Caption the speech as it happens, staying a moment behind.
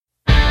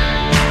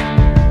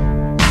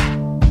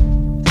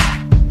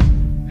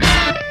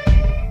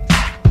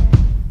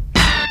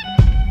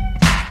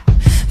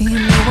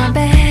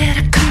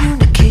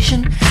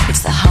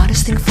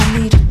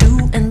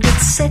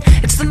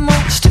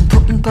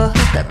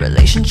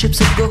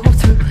relationships I go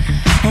through,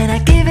 and I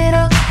give it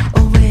all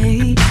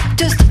away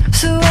just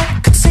so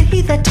I could say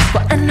that.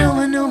 But I know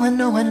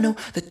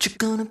that you're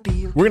gonna be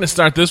okay. We're going to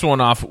start this one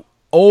off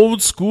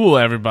old school,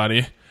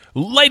 everybody.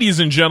 Ladies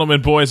and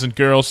gentlemen, boys and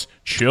girls,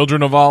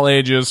 children of all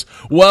ages,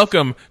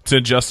 welcome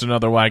to Just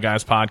Another White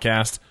Guys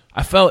podcast.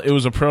 I felt it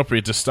was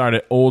appropriate to start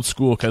it old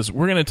school because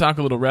we're going to talk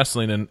a little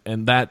wrestling,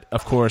 and that,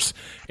 of course,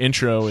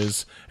 intro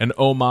is an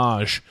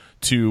homage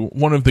to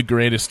one of the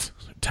greatest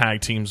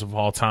tag teams of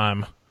all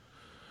time,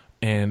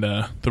 and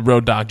the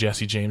Road Dogg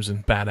Jesse James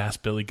and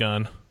Badass Billy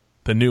Gunn,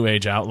 the New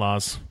Age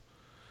Outlaws.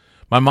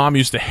 My mom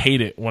used to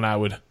hate it when I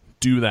would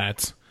do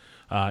that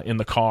in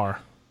the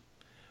car,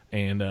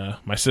 and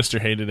my sister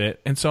hated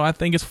it. And so I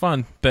think it's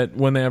fun that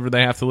whenever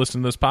they have to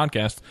listen to this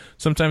podcast,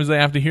 sometimes they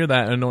have to hear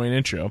that annoying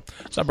intro.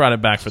 So I brought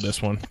it back for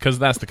this one because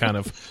that's the kind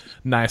of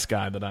nice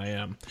guy that I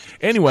am.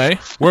 Anyway,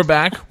 we're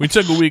back. We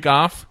took a week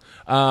off.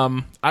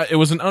 It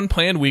was an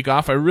unplanned week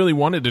off. I really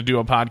wanted to do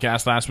a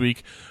podcast last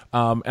week,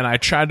 and I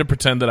tried to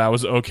pretend that I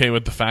was okay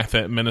with the fact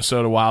that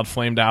Minnesota Wild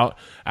flamed out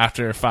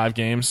after 5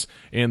 games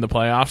in the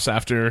playoffs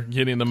after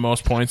getting the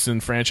most points in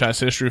franchise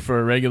history for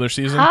a regular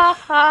season. Ha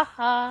ha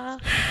ha.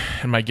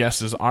 And my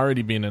guest is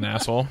already being an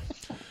asshole.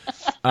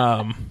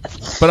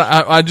 But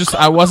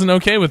I wasn't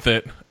okay with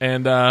it.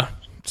 And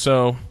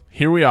so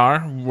here we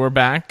are. We're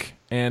back.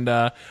 And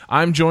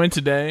I'm joined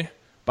today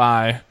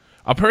by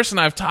a person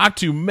I've talked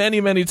to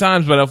many, many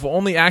times, but I've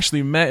only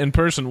actually met in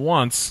person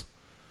once.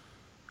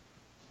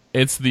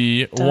 It's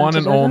the one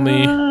and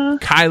only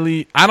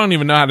Kylie. I don't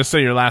even know how to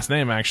say your last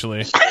name,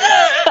 actually.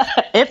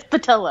 It's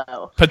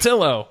Patillo.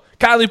 Patillo.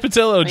 Kylie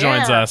Patillo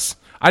joins us.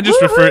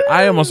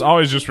 I almost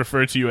always just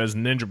refer to you as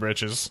Ninja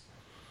Britches.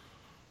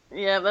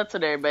 Yeah, that's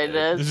what everybody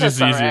does. It's That's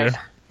just easier.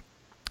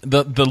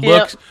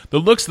 Right. The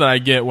looks that I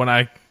get when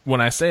I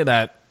say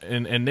that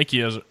and Nikki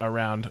is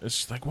around, it's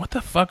just like, what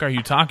the fuck are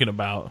you talking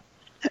about?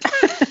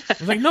 I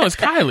was like, no, it's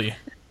Kylie.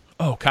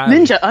 Oh,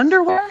 Kylie. Ninja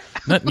underwear?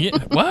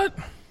 What?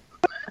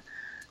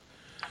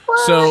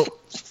 So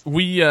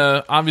we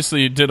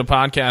obviously did a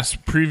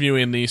podcast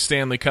previewing the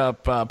Stanley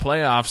Cup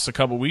playoffs a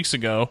couple weeks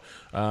ago,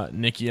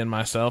 Nikki and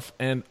myself,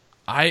 and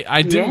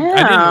I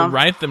didn't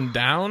write them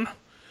down,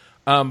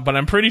 but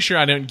I'm pretty sure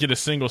I didn't get a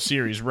single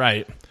series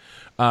right.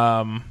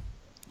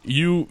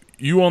 You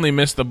only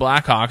missed the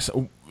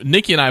Blackhawks.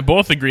 Nikki and I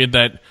both agreed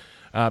that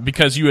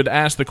because you had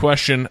asked the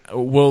question,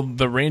 will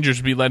the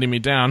Rangers be letting me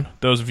down?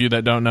 Those of you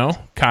that don't know,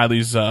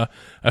 Kylie's a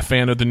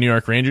fan of the New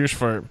York Rangers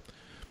for,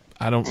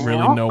 I don't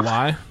really know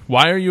why.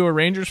 Why are you a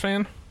Rangers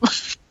fan?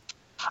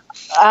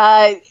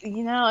 I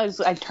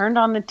turned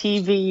on the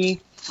TV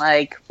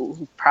like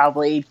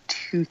probably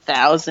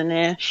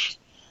 2000-ish.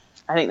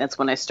 I think that's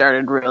when I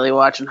started really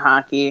watching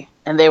hockey,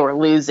 and they were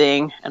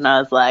losing, and I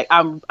was like,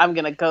 I'm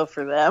going to go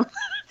for them.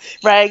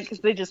 Right, because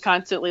they just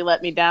constantly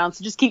let me down.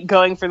 So just keep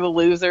going for the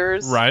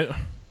losers. Right.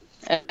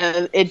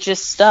 And it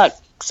just stuck.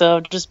 So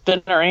I've just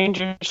been a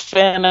Rangers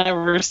fan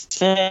ever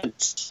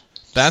since.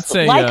 That's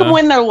like them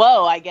when they're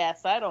low, I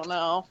guess. I don't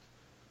know.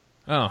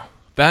 Oh,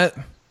 that.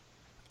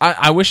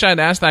 I wish I'd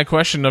asked that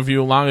question of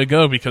you long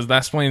ago because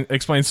that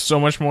explains so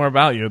much more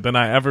about you than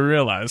I ever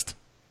realized.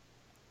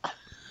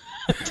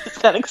 Does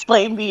that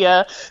explain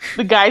the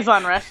guys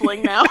on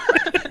wrestling now?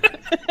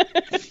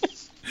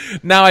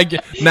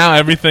 Now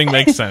everything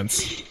makes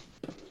sense.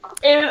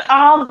 It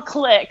all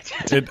clicked.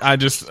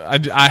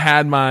 I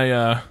had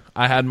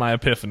my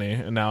epiphany,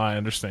 and now I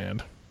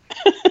understand.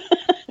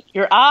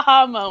 Your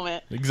aha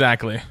moment.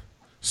 Exactly.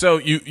 So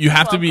you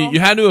had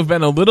to have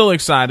been a little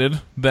excited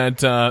that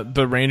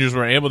the Rangers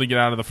were able to get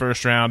out of the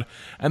first round,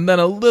 and then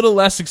a little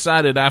less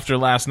excited after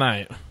last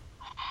night.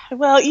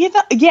 Well,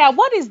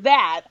 what is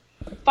that?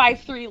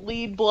 5-3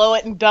 lead, blow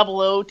it in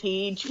double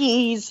OT.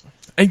 Jeez.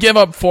 And give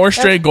up 4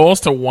 straight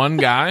goals to one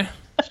guy.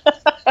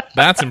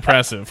 That's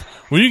impressive.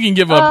 When you can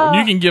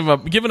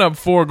giving up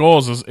 4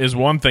 goals is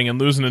one thing, and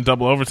losing in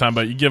double overtime,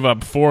 but you give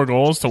up 4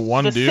 goals to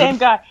one dude. Same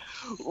guy.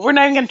 We're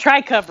not even going to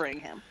try covering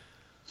him.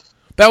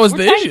 That was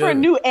the issue. We're trying for a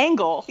new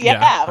angle.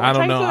 Yeah, I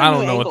don't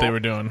know what they were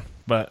doing,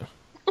 but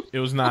it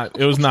was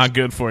not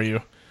good for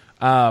you.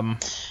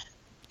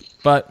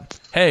 But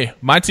hey,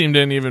 my team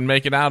didn't even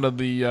make it out of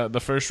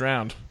the first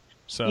round.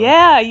 So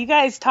yeah, you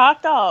guys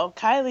talked all.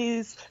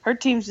 Her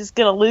team's just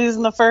gonna lose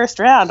in the first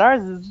round.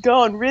 Ours is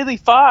going really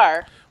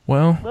far.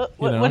 Well,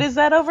 what is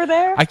that over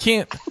there?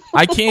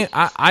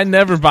 I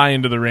never buy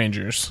into the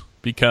Rangers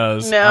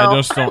because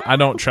I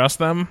don't trust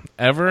them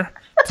ever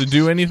to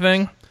do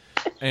anything.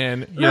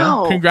 And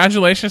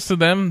congratulations to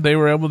them. They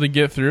were able to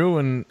get through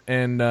and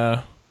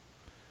they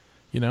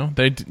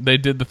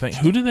did the thing.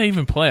 Who did they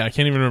even play? I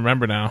can't even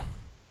remember now.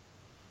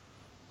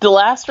 The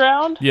last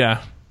round?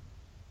 Yeah.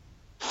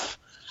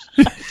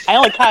 I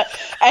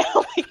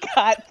only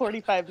caught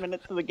 45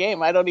 minutes of the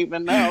game. I don't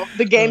even know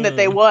the game that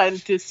they won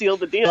to seal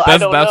the deal.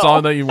 That's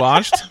all that you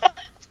watched.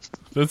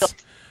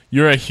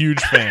 You're a huge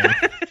fan.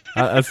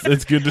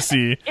 It's good to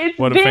see a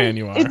fan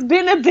you are. It's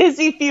been a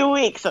busy few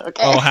weeks.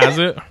 Okay. Oh, has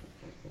it?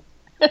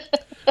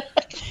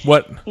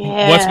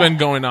 What's been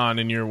going on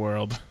in your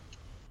world?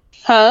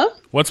 Huh?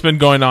 What's been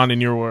going on in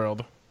your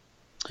world?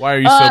 Why are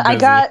you so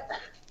busy?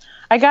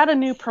 I got a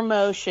new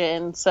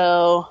promotion,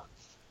 so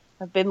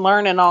I've been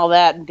learning all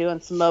that and doing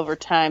some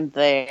overtime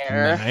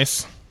there.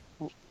 Nice.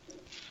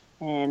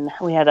 And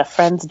we had a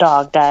friend's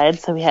dog died,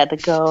 so we had to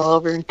go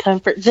over and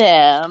comfort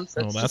them.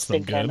 So it's that's just no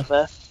been kind good.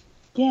 of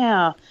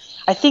yeah.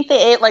 I think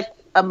they ate like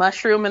a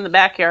mushroom in the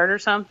backyard or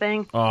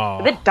something.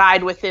 Oh. It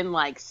died within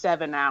like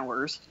 7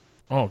 hours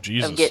Oh,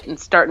 Jesus. of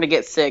starting to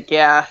get sick.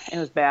 Yeah, it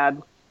was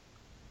bad.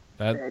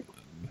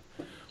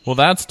 Well,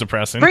 that's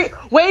depressing.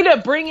 Way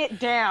to bring it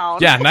down.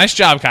 Yeah, nice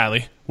job,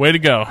 Kylie. Way to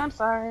go. I'm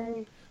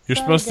sorry. You're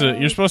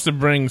Sorry, supposed to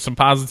bring some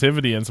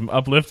positivity and some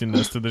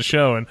upliftingness to the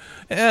show, and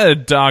a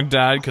dog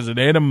died because it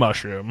ate a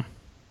mushroom.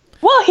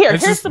 Well,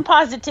 here's just- some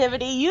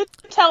positivity. You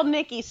tell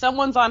Nikki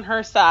someone's on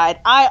her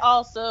side. I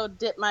also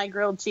dip my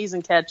grilled cheese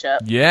in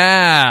ketchup.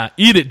 Yeah,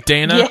 eat it,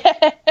 Dana.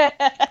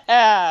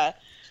 Yeah.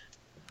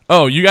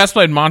 Oh, you guys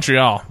played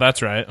Montreal.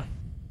 That's right.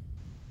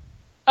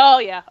 Oh,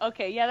 yeah.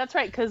 Okay. Yeah, that's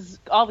right, because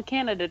all the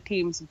Canada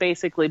teams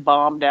basically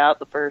bombed out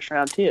the first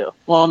round, too.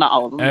 Well, not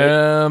all of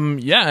them.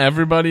 Yeah,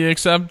 everybody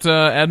except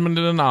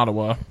Edmonton and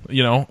Ottawa.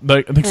 You know,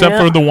 except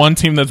for the one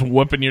team that's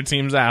whooping your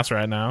team's ass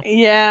right now.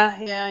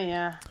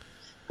 Yeah.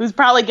 Who's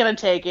probably going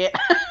to take it?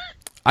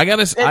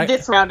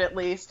 This round, at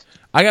least.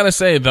 I gotta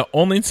say, the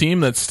only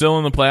team that's still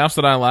in the playoffs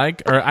that I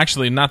like, or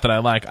actually not that I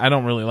like, I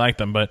don't really like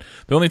them, but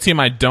the only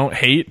team I don't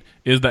hate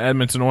is the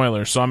Edmonton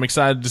Oilers. So I'm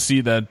excited to see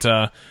that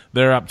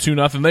they're up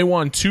 2-0. They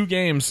won 2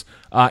 games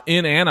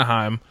in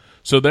Anaheim,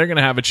 so they're going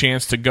to have a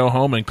chance to go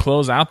home and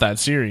close out that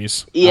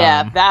series.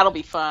 Yeah, that'll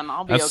be fun.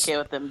 I'll be okay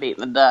with them beating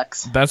the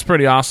Ducks. That's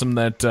pretty awesome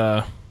that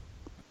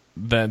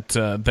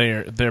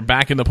they're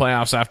back in the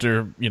playoffs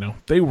after,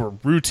 they were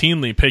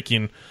routinely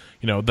picking,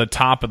 the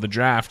top of the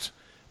draft.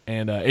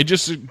 And it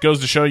just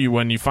goes to show you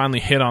when you finally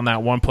hit on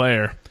that one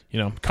player,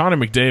 Connor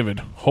McDavid,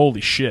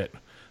 holy shit.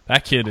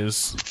 That kid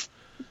is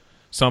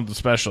something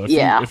special.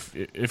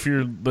 If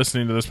you're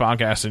listening to this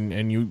podcast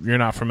and you're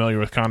not familiar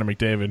with Connor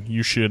McDavid,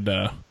 you should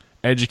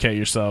educate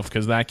yourself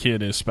because that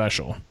kid is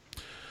special.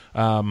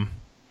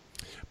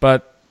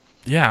 But,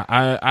 yeah,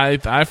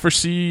 I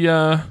foresee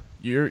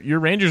your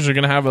Rangers are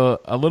going to have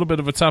a little bit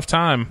of a tough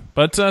time.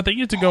 But they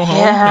get to go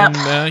home,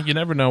 and you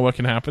never know what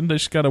can happen. They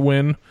just got to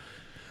win.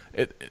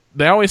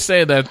 They always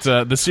say that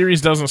the series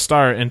doesn't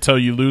start until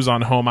you lose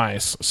on home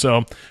ice. So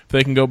if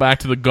they can go back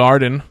to the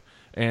Garden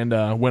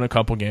and win a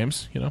couple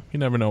games, you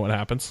never know what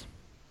happens.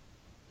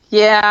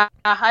 Yeah,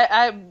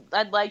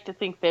 I'd like to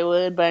think they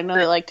would, but I know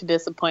they like to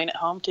disappoint at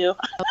home too.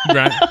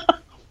 Right.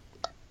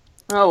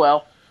 Oh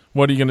well.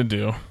 What are you gonna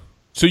do?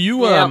 So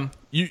you've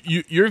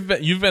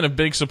been a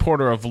big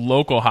supporter of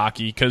local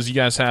hockey because you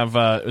guys have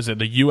is it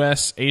the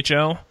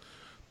USHL?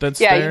 That's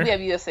there? We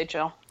have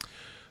USHL.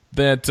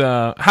 That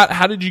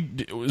how did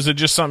you? Was it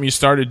just something you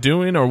started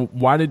doing, or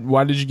why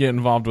did you get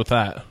involved with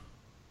that?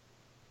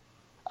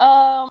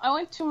 I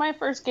went to my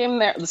first game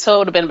there, so it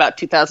would have been about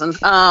 2000.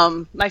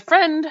 My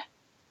friend,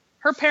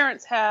 her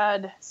parents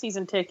had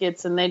season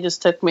tickets, and they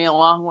just took me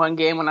along one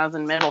game when I was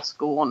in middle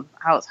school, and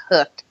I was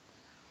hooked.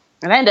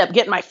 And I ended up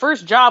getting my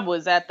first job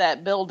was at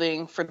that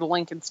building for the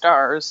Lincoln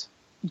Stars,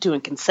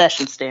 doing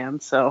concession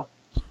stands. So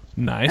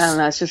nice. I don't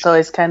know. It's just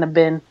always kind of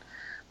been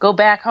go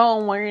back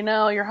home where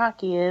your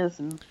hockey is.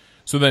 And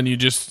so then you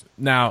just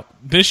now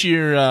this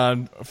year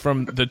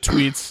from the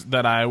tweets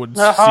that I would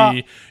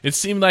see, it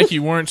seemed like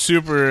you weren't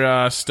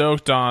super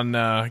stoked on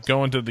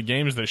going to the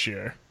games this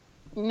year.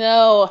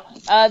 No,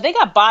 they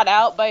got bought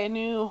out by a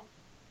new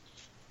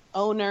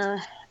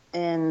owner,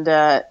 and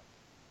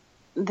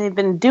they've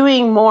been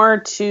doing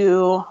more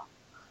to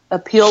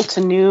appeal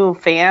to new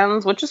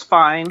fans, which is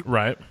fine.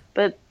 Right.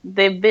 But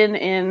they've been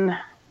in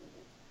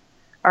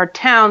our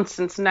town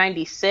since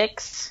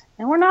 '96,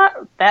 and we're not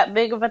that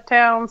big of a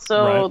town,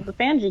 so the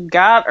fans you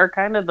got are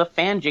kind of the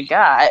fans you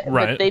got.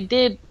 Right. But they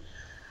did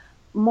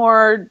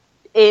more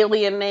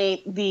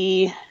alienate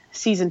the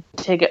season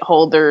ticket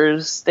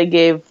holders. They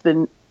gave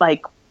the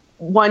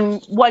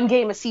one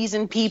game a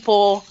season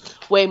people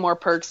way more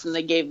perks than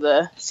they gave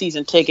the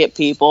season ticket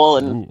people,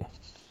 and ooh,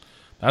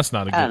 that's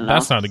not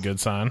a good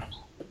sign.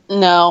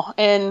 No,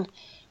 and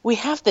we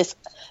have this.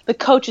 The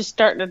coach is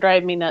starting to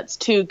drive me nuts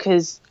too,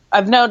 because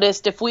I've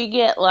noticed if we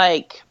get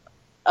like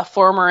a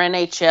former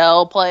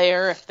NHL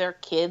player, if their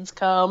kids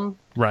come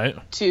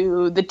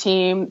to the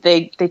team,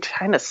 they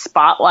try to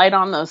spotlight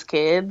on those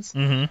kids.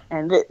 Mm-hmm.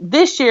 And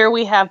this year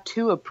we have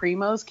 2 of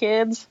Primo's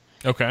kids.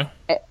 Okay.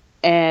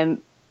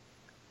 And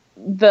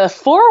the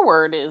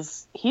forward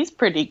he's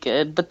pretty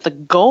good, but the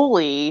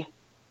goalie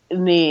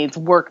needs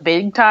work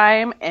big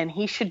time, and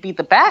he should be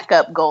the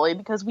backup goalie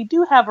because we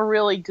do have a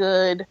really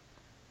good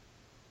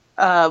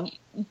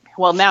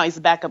well, now he's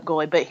the backup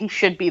goalie, but he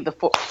should be the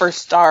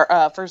first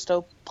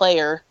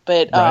player.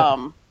 But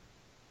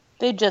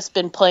they've just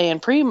been playing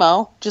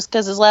Primo just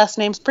because his last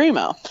name's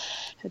Primo.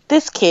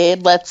 This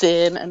kid lets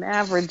in an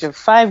average of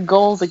 5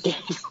 goals a game.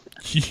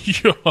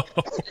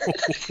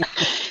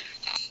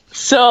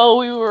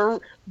 So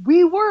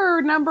we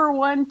were number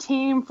 1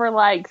 team for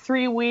like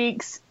 3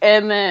 weeks,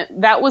 and then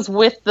that was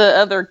with the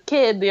other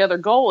kid, the other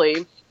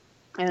goalie.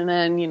 And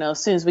then,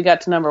 as soon as we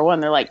got to number 1,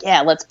 they're like,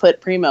 yeah, let's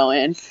put Primo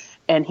in.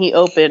 And he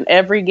opened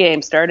every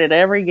game, started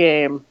every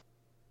game.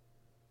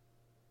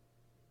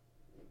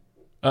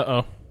 Uh-oh.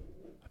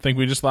 I think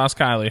we just lost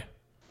Kylie.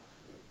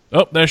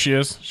 Oh, there she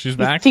is. She's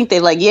back. I think they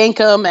yank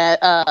him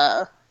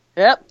at,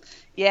 yep.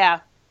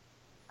 Yeah.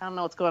 I don't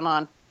know what's going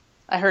on.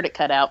 I heard it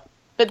cut out.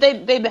 But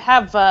they'd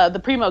have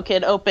the Primo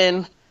kid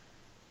open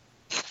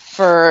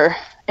for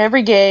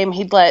every game.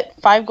 He'd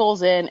let 5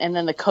 goals in, and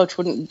then the coach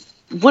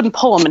wouldn't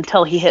pull him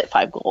until he hit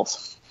 5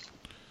 goals.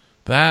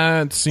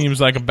 That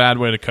seems like a bad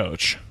way to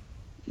coach.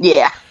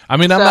 Yeah. I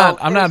mean, I'm not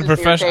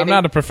irritating.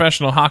 a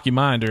professional hockey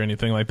mind or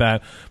anything like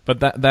that, but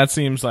that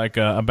seems like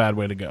a bad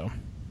way to go.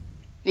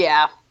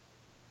 Yeah.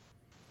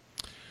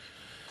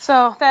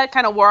 So that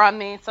kind of wore on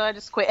me, so I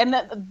just quit. And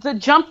the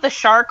jump the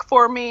shark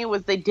for me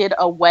was they did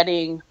a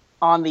wedding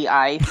on the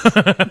ice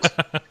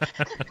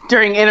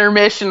during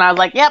intermission. I was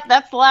like, yep,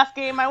 that's the last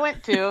game I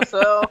went to,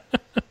 so.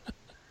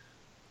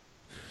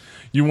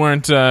 You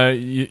weren't,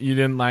 you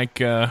didn't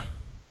like, I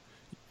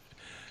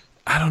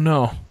don't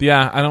know.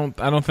 Yeah, I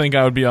don't think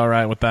I would be all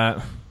right with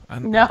that.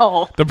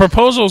 No. The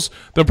proposals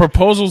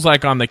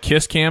like on the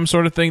kiss cam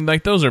sort of thing,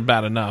 like those are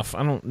bad enough.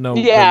 I don't know.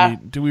 Yeah.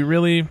 Do we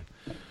really?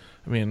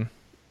 I mean,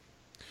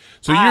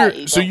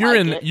 you're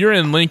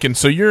in Lincoln,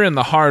 so you're in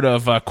the heart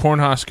of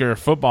Cornhusker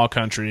football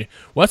country.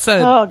 What's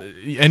that? Oh.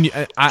 And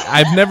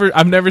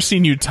I've never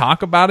seen you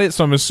talk about it,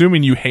 so I'm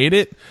assuming you hate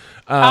it.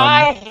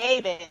 I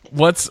hate it.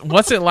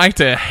 What's it like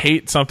to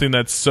hate something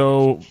that's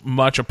so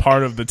much a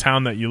part of the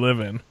town that you live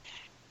in?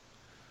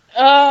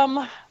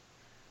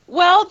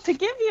 Well, to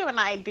give you an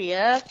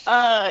idea,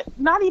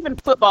 not even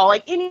football,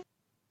 like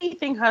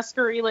anything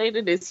Husker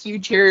related is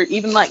huge here,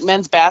 even like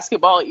men's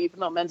basketball, even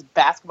though men's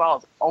basketball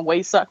has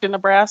always sucked in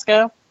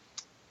Nebraska.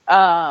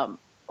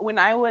 When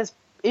I was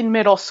in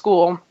middle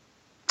school,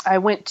 I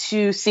went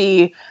to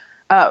see,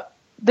 the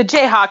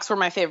Jayhawks were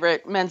my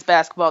favorite men's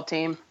basketball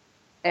team,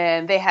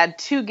 and they had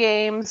 2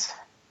 games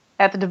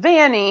at the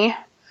Devaney,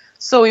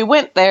 so we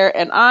went there,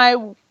 and I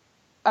wore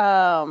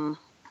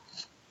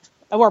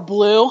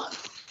blue,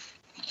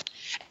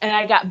 and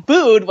I got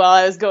booed while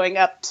I was going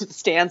up to the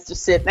stands to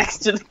sit next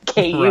to the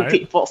KU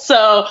people.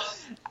 So,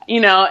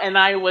 and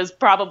I was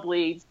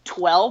probably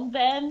 12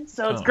 then,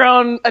 so it's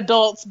grown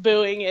adults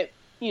booing at,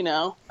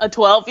 a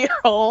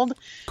 12-year-old.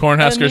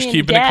 Cornhuskers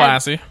keeping it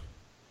classy.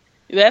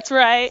 That's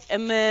right.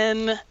 And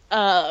then,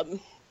 by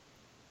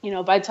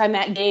the time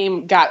that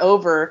game got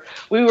over,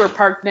 we were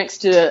parked next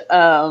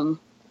to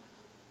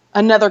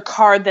another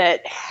car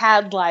that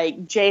had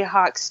like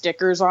Jayhawk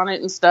stickers on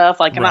it and stuff,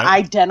 like an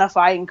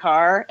identifying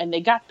car, and they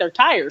got their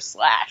tires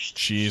slashed.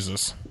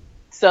 Jesus.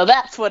 So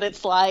that's what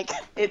it's like.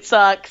 It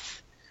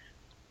sucks.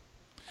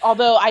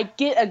 Although I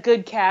get a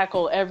good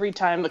cackle every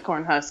time the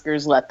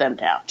Cornhuskers let them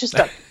down. Just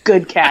a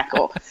good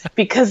cackle.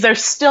 Because they're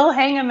still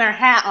hanging their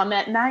hat on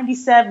that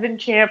 97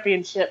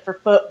 championship for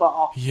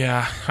football.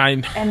 Yeah.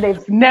 And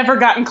they've never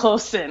gotten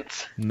close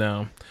since.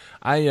 No.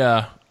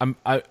 I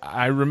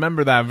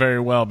remember that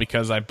very well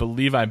because I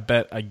believe I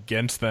bet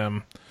against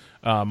them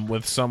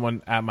with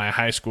someone at my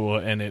high school,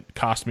 and it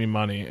cost me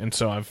money. And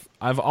so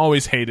I've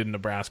always hated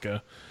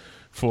Nebraska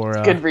for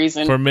good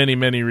reason, for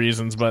many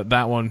reasons. But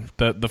that one,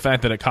 the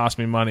fact that it cost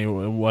me money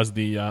was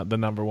the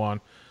number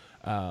one.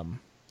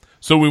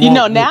 So we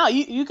won't, now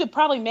you could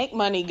probably make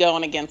money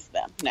going against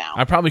them now.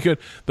 I probably could.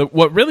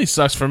 What really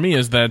sucks for me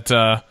is that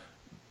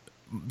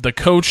the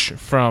coach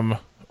from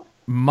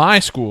my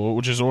school,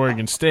 which is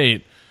Oregon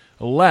State,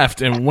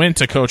 left and went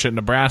to coach at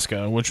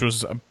Nebraska, which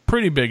was a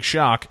pretty big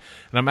shock.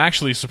 And I'm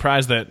actually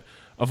surprised that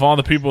of all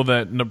the people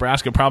that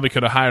Nebraska probably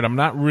could have hired, I'm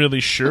not really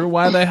sure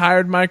why they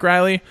hired Mike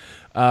Riley.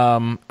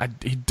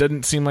 He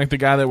didn't seem like the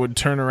guy that would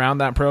turn around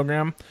that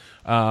program.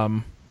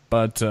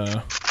 But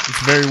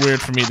it's very weird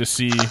for me to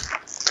see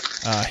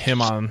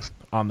him on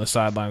the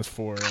sidelines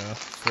for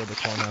the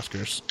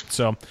Cornhuskers.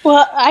 So,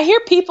 well, I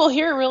hear people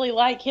here really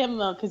like him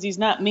though, because he's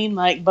not mean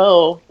like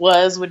Bo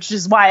was, which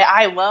is why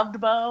I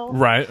loved Bo.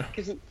 Right.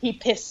 Because he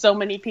pissed so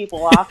many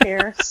people off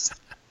here.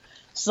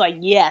 It's like,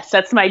 yes,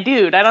 that's my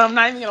dude. I'm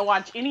not even gonna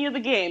watch any of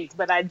the games,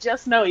 but I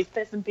just know he's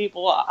pissing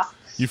people off.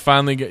 You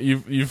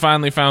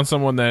finally found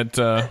someone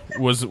that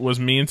was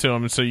mean to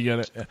him, and so you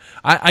got to.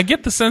 I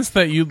get the sense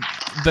that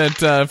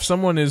if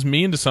someone is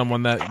mean to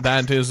someone,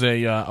 that is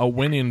a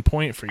winning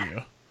point for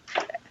you.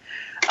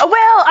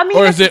 Well, I mean,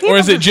 or is it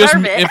just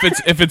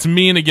it. if it's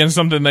mean against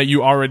something that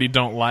you already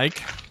don't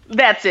like?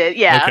 That's it.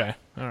 Yeah. Okay.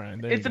 All right.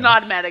 It's an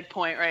automatic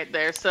point right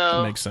there.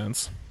 So that makes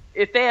sense.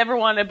 If they ever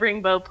want to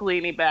bring Bo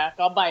Pelini back,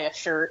 I'll buy a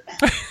shirt.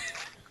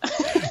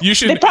 You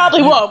should. They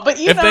probably won't, but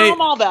I'm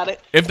all about it.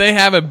 If they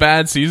have a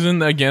bad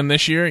season again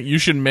this year, you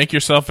should make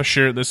yourself a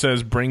shirt that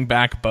says "Bring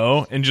Back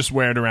Bo" and just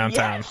wear it around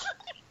town.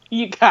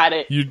 You got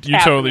it. You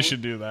totally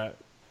should do that.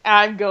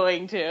 I'm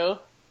going to.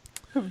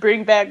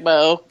 Bring back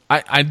Bo.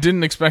 I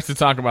didn't expect to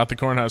talk about the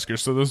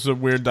Cornhuskers, so this is a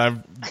weird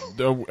a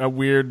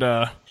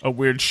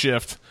weird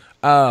shift.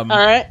 All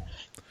right.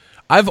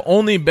 I've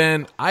only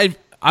been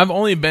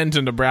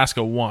to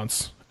Nebraska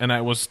once, and I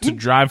was to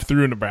drive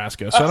through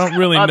Nebraska. So I don't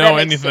really Oh, that know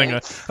makes anything.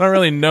 sense. I don't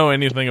really know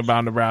anything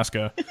about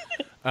Nebraska.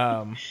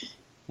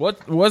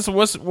 What was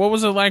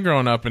it like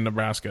growing up in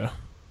Nebraska?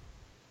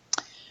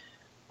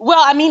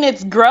 Well, I mean,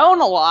 it's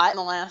grown a lot in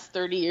the last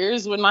 30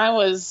 years. When I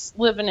was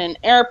living in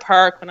Air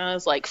Park when I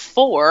was like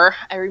 4,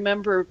 I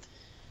remember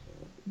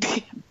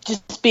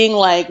just being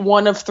like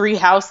one of 3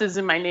 houses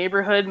in my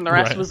neighborhood, and the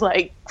rest Right. was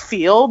like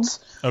fields.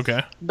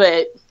 Okay.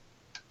 But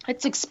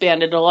it's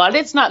expanded a lot.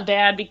 It's not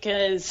bad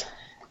because,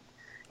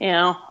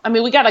 I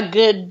mean, we got a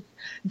good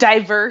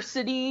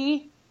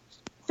diversity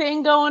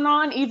thing going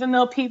on, even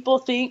though people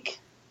think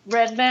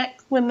redneck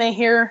when they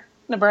hear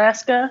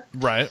Nebraska.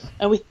 Right.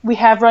 And we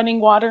have running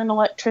water and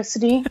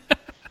electricity.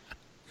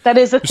 That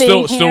is a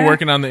thing Still here.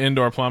 working on the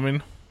indoor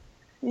plumbing.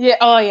 Yeah.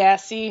 Oh, yeah.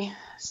 See,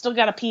 still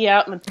got to pee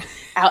out in the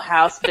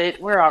outhouse, but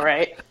we're all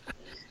right.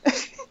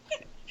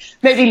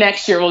 Maybe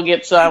next year we'll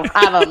get some.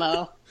 I don't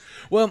know.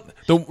 Well,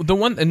 the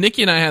one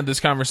Nikki and I had this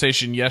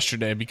conversation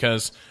yesterday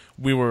because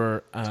we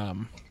were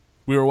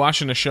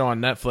watching a show on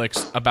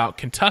Netflix about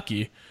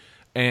Kentucky,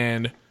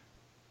 and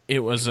it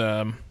was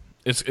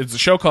it's a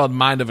show called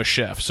Mind of a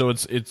Chef. So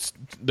it's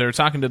they're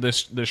talking to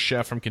this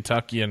chef from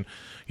Kentucky, and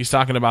he's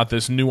talking about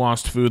this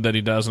nuanced food that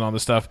he does and all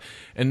this stuff.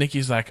 And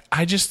Nikki's like,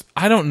 I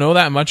don't know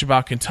that much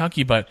about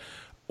Kentucky, but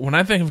when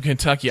I think of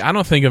Kentucky, I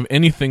don't think of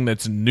anything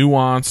that's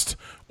nuanced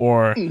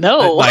or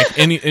No. like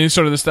any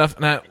sort of this stuff.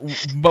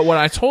 But what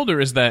I told her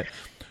is that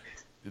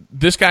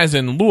this guy's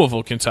in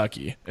Louisville,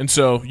 Kentucky, and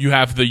so you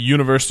have the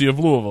University of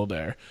Louisville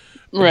there.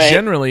 Right.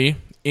 Generally,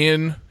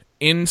 in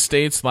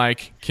states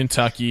like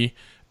Kentucky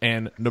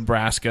and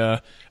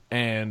Nebraska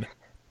and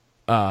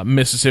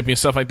Mississippi and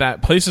stuff like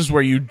that, places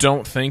where you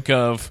don't think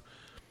of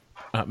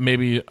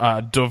maybe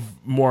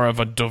more of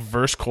a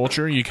diverse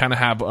culture, you kind of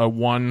have a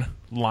one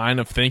line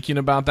of thinking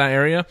about that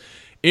area.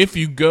 If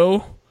you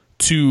go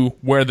to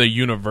where the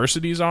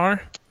universities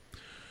are,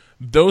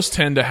 those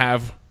tend to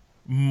have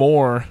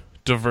more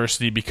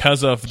diversity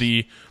because of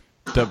the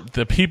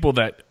people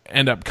that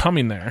end up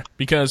coming there.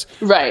 Because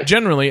Right.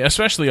 generally,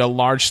 especially a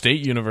large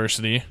state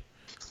university,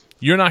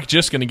 you're not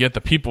just going to get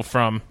the people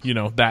from,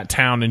 that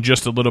town and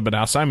just a little bit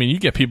outside. I mean, you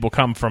get people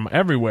come from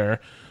everywhere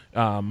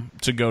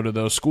to go to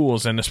those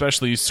schools, and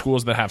especially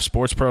schools that have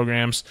sports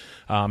programs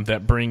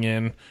that bring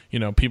in,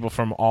 people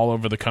from all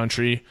over the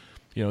country.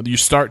 You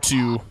start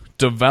to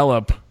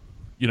develop,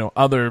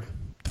 other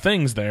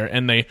things there,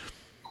 and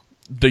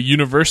the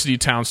university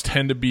towns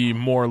tend to be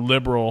more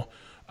liberal,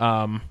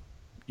 or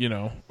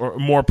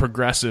more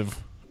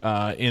progressive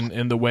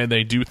in the way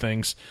they do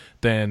things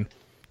than,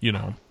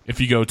 if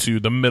you go to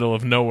the middle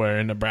of nowhere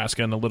in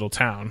Nebraska in a little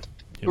town.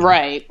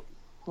 Right.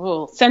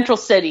 Well, Central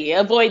City.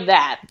 Avoid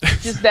that.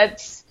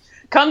 Just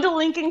come to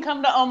Lincoln,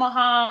 come to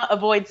Omaha,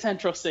 avoid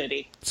Central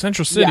City.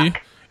 Central City? Yuck.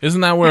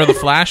 Isn't that where the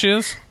Flash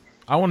is?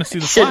 I want to see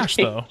the Should Flash,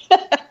 be. though.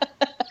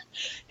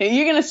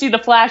 You're going to see the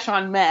Flash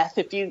on meth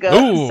if you go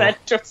Ooh, to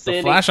Central City.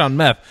 the Flash on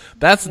meth.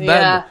 That's Yeah.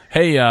 that.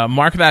 Hey,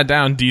 mark that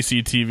down,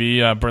 DC TV,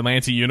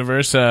 Berlanti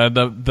Universe.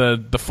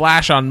 The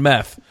Flash on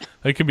meth.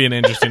 That could be an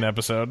interesting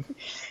episode.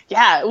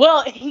 Yeah,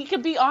 well, he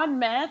could be on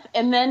meth,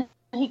 and then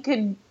he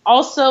could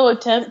also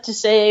attempt to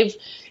save.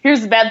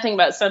 Here's the bad thing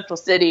about Central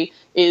City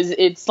is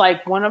it's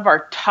like one of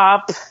our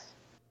top.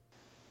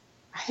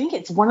 I think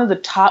it's one of the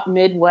top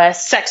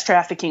Midwest sex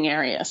trafficking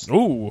areas,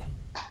 Ooh.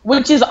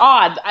 which is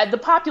odd. The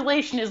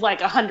population is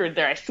like 100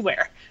 there, I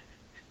swear.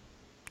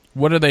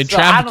 What are they So,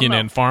 I don't trafficking know.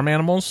 in? Farm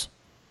animals?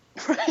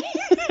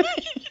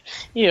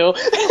 You.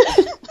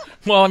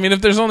 Well, I mean, if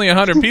there's only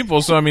 100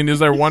 people, so I mean, is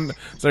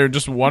there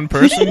just one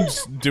person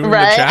doing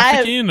Right, the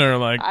trafficking, or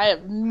like? I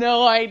have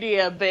no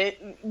idea, but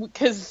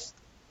because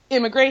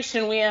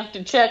immigration, we have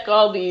to check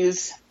all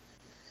these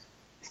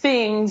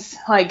things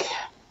like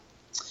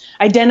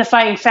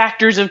identifying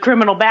factors of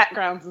criminal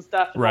backgrounds and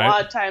stuff. And Right. A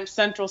lot of times,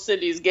 Central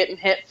City is getting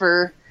hit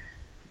for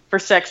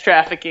sex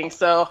trafficking.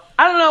 So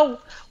I don't know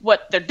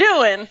what they're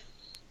doing,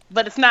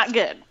 but it's not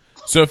good.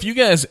 So if you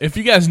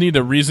guys need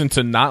a reason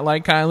to not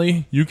like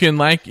Kylie, you can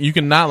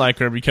not like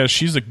her because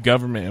she's a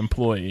government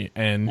employee,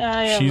 and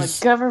I am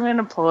she's a government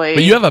employee.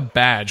 but you have a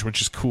badge,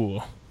 which is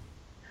cool.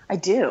 I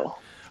do.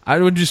 I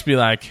would just be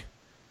like,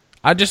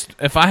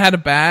 if I had a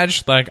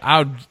badge, like I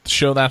would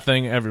show that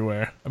thing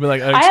everywhere. I'd be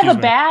like, I excuse have a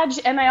me. badge,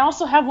 and I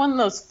also have one of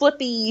those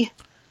flippy,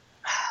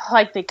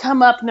 like they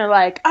come up and they're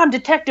like, "I'm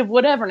detective,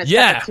 whatever," and it's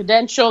Yeah. got the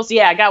credentials.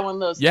 Yeah, I got one of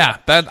those. Yeah,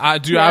 that I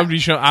do. Yeah.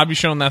 I'd be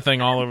showing that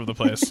thing all over the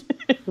place.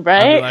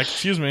 Right? I'd be like,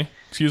 excuse me.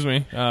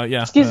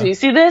 Yeah. Excuse me.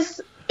 See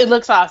this? It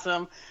looks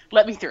awesome.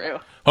 Let me through.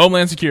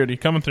 Homeland Security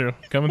coming through.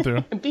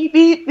 Beep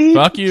beep beep.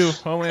 Fuck you,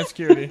 Homeland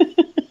Security.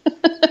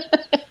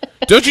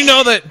 Don't you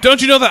know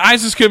that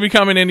ISIS could be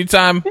coming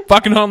anytime?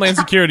 Fucking Homeland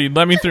Security,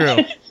 let me through.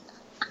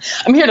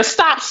 I'm here to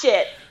stop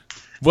shit.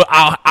 Well,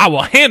 I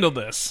will handle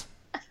this.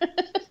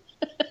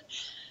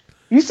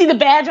 You see the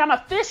badge? I'm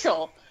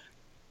official.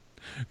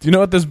 Do you know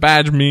what this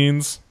badge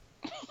means?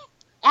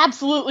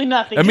 Absolutely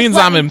nothing. It Just means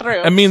let me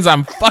through. it means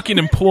I'm fucking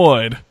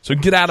employed. So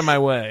get out of my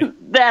way.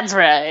 That's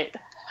right.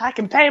 I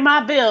can pay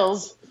my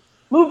bills.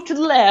 Move to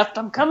the left.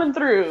 I'm coming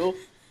through.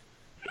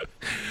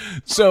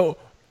 So,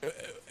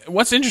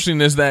 what's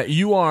interesting is that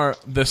you are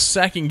the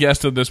second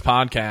guest of this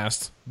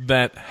podcast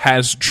that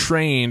has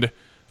trained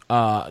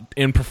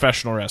in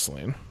professional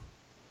wrestling.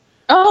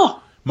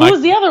 Oh, who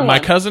was the other one? My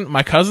cousin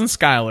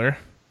Skylar.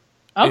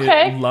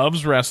 Okay.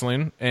 Loves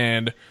wrestling,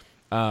 and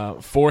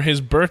for his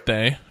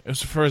birthday, it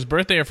was for his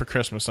birthday or for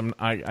Christmas.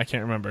 I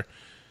can't remember.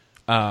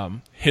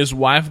 His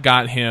wife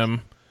got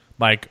him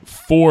like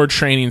 4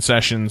 training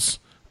sessions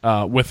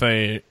with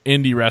a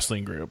indie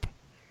wrestling group.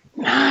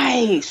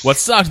 Nice. What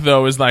sucked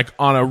though is like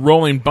on a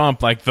rolling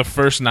bump, like the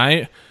first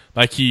night,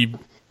 like he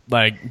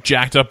like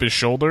jacked up his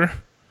shoulder,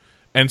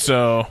 and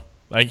so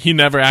like he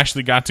never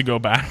actually got to go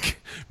back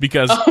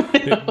because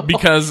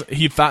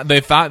they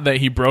thought that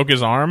he broke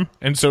his arm,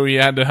 and so he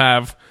had to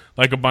have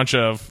like a bunch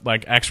of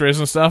like X-rays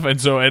and stuff, and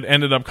so it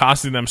ended up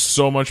costing them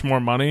so much more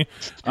money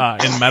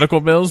in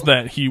medical bills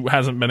that he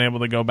hasn't been able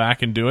to go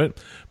back and do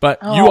it.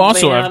 But you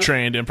also have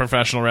trained in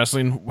professional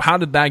wrestling. How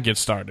did that get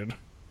started?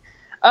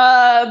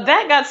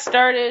 That got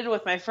started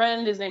with my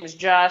friend. His name is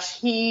Josh.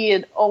 He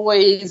had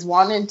always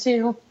wanted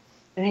to,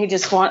 and he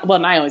just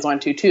and I always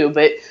wanted to too,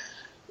 but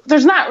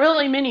there's not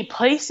really many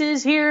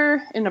places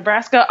here in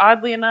Nebraska,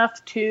 oddly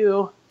enough,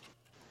 to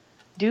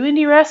do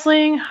indie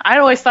wrestling. I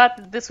always thought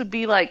that this would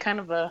be like kind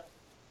of a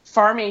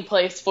farming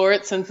place for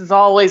it, since it's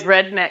always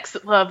rednecks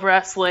that love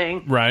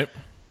wrestling. Right.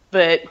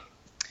 But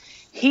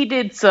he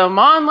did some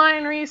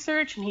online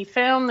research, and he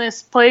found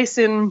this place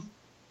in,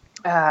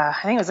 I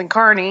think it was in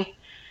Kearney,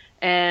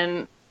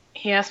 and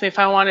he asked me if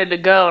I wanted to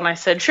go, and I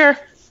said, sure.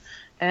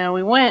 And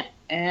we went,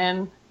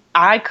 and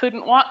I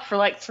couldn't walk for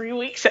like 3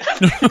 weeks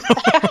after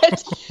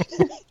that.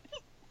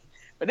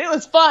 But it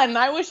was fun.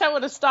 I wish I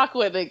would have stuck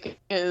with it,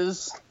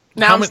 because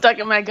now I'm stuck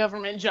in my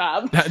government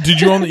job.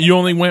 Did you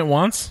only went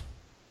once?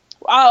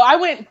 Oh, I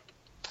went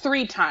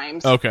 3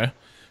 times. Okay.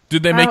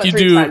 Did they make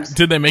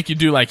you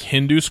do like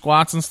Hindu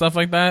squats and stuff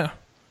like that?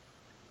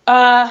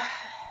 I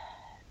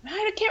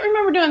can't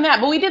remember doing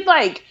that, but we did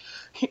like,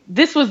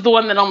 this was the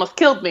one that almost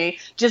killed me.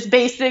 Just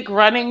basic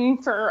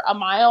running for a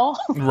mile.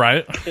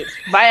 Right.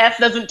 My ass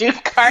doesn't do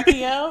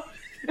cardio.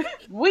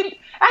 We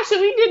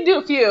did do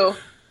a few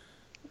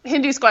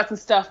Hindu squats and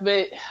stuff,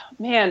 but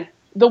man,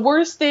 the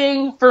worst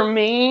thing for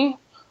me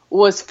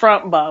was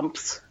front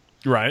bumps.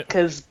 Right.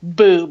 Because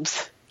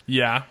boobs.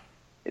 Yeah.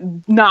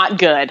 Not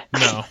good.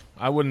 No,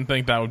 I wouldn't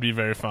think that would be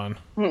very fun.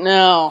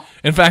 No.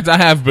 In fact, I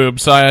have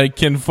boobs, so I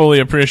can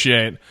fully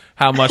appreciate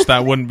how much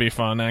that wouldn't be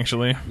fun,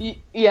 actually.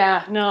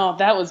 Yeah, no,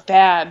 that was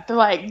bad. They're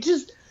like,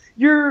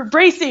 you're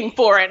bracing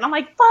for it. And I'm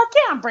like, fuck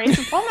yeah, I'm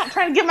bracing for it. I'm not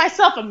trying to give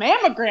myself a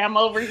mammogram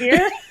over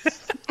here.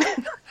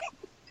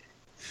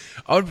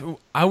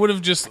 I would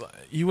have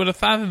you would have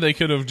thought that they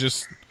could have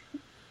just,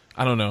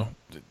 I don't know,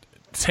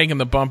 taken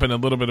the bump in a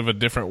little bit of a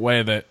different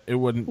way, that it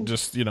wouldn't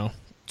just,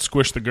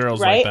 squish the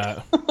girls right?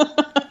 like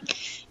that.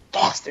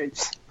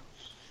 Bastards.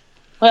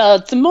 Well,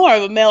 it's more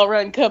of a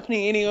male-run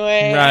company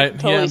anyway. Right. I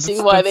totally see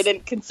why they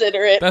didn't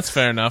consider it. That's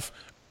fair enough.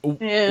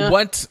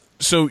 Yeah.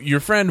 So your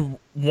friend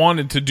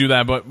wanted to do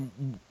that, but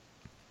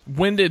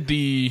when did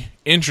the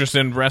interest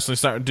in wrestling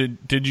start?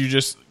 Did you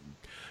just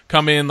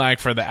come in like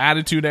for the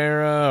Attitude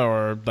Era,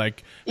 or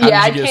like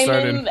how did you get came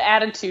started? in the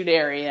Attitude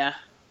Area.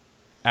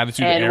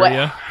 Attitude and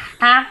Area? What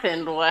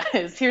happened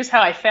was, here's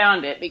how I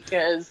found it,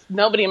 because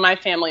nobody in my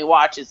family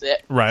watches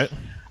it. Right.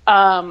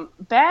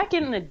 Back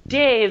in the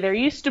day, there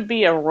used to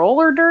be a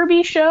roller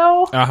derby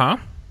show. Uh-huh.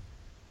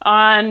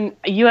 On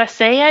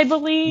USA, I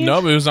believe.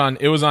 No, it was on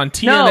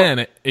TNN.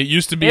 No, it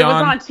used to be on. It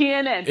was on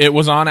TNN. It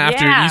was on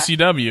after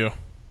ECW.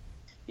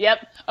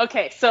 Yep.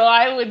 Okay, so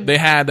I would. They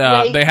had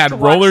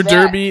roller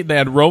derby. They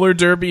had roller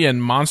derby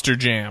and Monster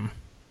Jam.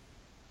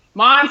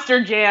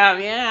 Monster Jam,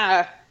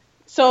 yeah.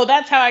 So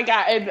that's how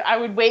I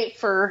would wait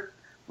for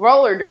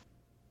roller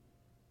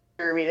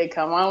derby to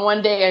come on.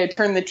 One day I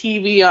turned the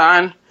TV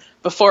on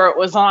before it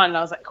was on, and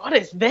I was like, what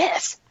is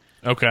this?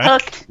 Okay.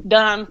 Hooked,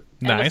 done,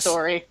 nice. End of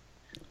story.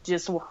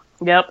 Just,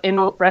 in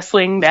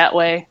wrestling that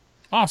way.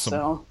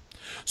 Awesome.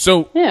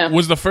 So yeah.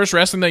 Was the first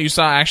wrestling that you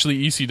saw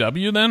actually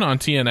ECW then on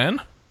TNN?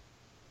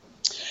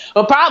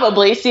 Well,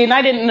 probably. See, and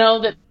I didn't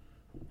know that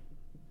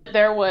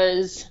there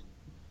was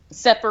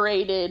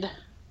separated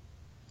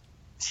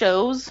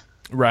shows.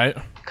 Right.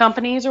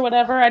 Companies or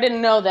whatever. I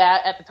didn't know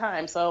that at the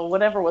time. So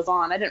whatever was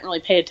on, I didn't really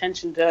pay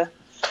attention to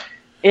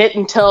it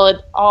until it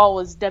all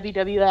was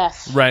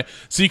WWF. Right.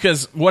 See,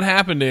 because what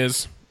happened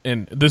is,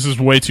 and this is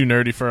way too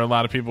nerdy for a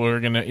lot of people who are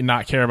going to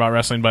not care about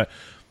wrestling, but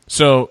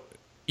so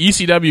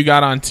ECW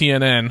got on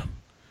TNN,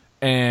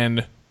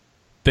 and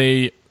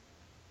they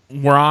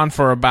were on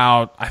for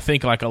about, I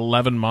think, like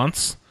 11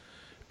 months,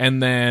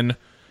 and then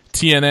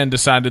TNN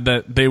decided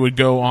that they would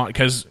go on,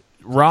 because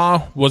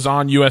Raw was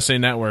on USA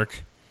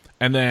Network,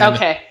 and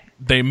then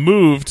they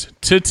moved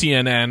to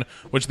TNN,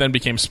 which then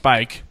became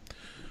Spike.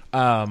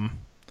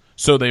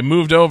 So they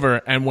moved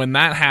over, and when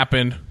that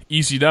happened,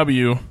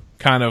 ECW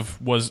kind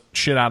of was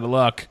shit out of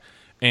luck,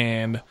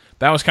 and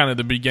that was kind of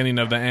the beginning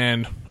of the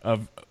end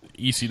of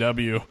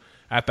ECW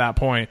at that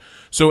point.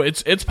 So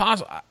it's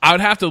possible. I would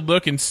have to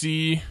look and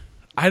see.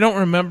 I don't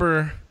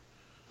remember.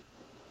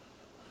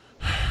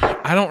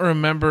 I don't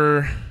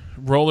remember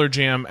Roller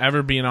Jam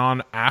ever being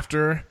on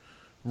after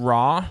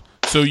Raw.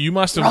 So you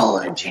must have.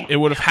 Roller Jam. It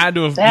would have had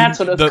to have. That's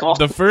what it's called.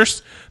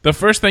 The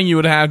first thing you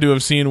would have to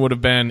have seen would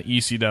have been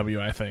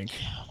ECW, I think.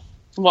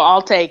 Well,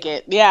 I'll take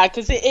it. Yeah,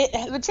 because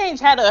the change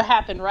had to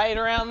happen right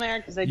around there,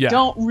 because I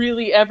don't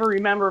really ever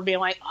remember being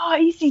like, oh,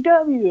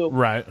 ECW.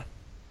 Right.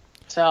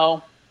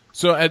 So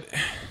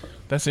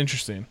that's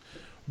interesting.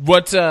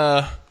 What's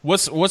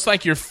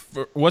like your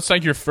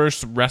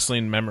first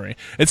wrestling memory?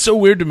 It's so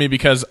weird to me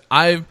because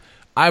I've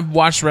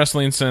watched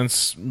wrestling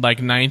since like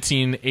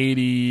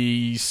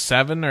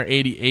 1987 or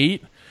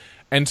 88,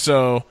 and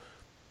so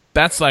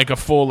that's like a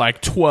full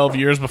like 12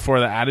 years before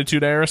the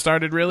Attitude Era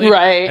started, really.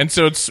 Right. And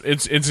so it's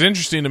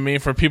interesting to me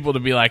for people to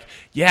be like,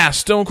 yeah,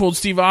 Stone Cold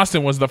Steve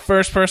Austin was the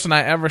first person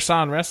I ever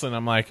saw in wrestling.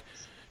 I'm like,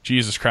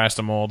 Jesus Christ,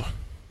 I'm old.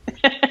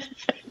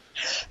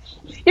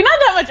 You're not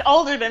that much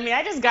older than me.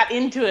 I just got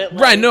into it.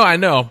 Right, no, I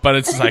know. But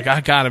it's like,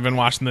 I've been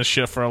watching this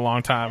shit for a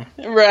long time.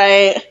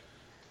 Right.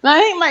 And I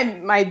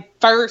think my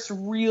first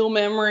real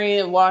memory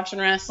of watching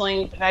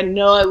wrestling, I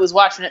know I was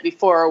watching it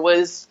before,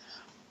 was,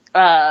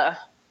 I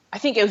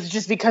think it was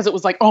just because it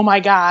was like, oh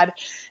my God.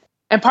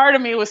 And part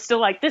of me was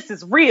still like, this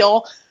is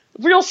real.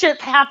 Real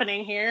shit's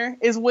happening here,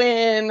 is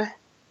when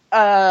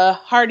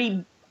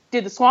Hardy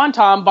did the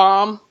Swanton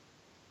Bomb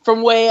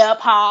from way up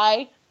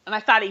high, and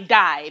I thought he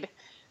died.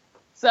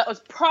 So that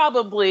was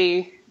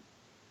probably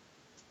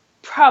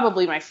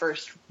my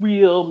first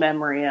real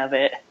memory of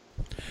it.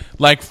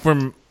 Like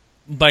when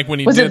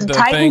he was did it the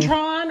thing?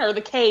 Titantron or the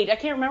Cage? I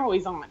can't remember what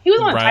he's on. He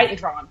was on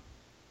Titantron.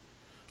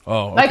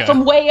 Oh, okay. Like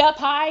from way up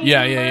high.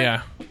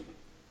 Yeah.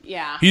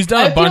 Yeah. He's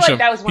done a bunch of.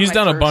 He's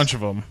done a first. bunch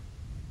of them.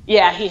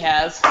 Yeah, he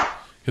has.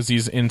 Because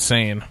he's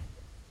insane.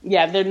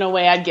 Yeah, there's no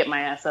way I'd get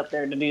my ass up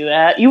there to do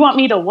that. You want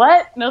me to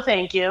what? No,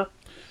 thank you.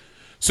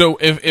 So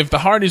if the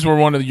Hardys were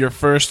one of your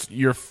first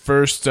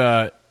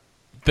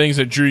things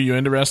that drew you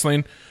into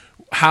wrestling,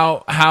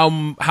 how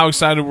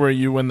excited were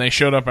you when they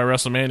showed up at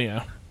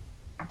WrestleMania?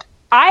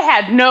 I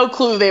had no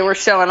clue they were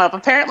showing up.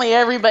 Apparently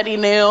everybody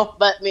knew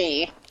but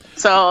me.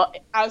 So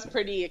I was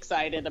pretty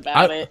excited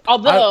about it.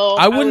 Although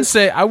I wouldn't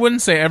say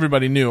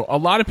everybody knew. A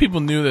lot of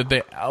people knew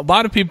that a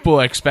lot of people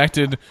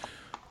expected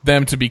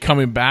them to be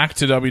coming back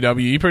to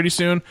WWE pretty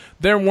soon.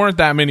 There weren't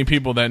that many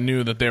people that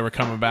knew that they were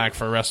coming back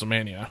for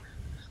WrestleMania.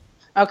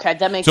 Okay,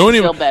 that makes me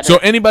feel better. So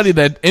anybody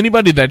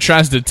that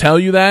tries to tell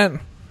you that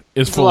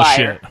is full of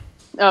shit.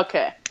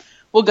 Okay,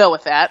 we'll go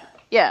with that.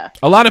 Yeah.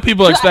 A lot of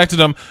people expected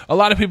them. A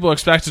lot of people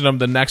expected them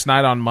the next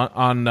night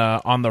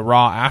on the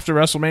Raw after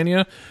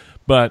WrestleMania,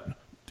 but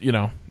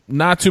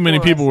not too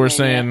many people were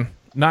saying.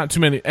 Not too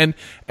many, and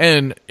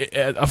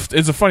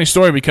it's a funny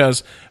story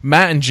because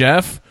Matt and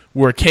Jeff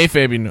were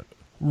kayfabing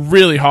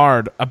really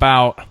hard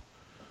about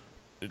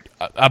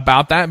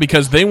that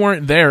because they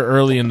weren't there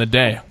early in the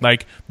day.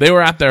 Like they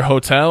were at their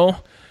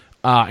hotel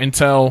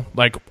until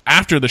like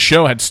after the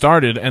show had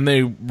started, and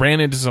they ran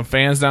into some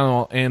fans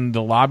down in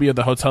the lobby of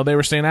the hotel they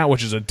were staying at,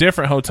 which is a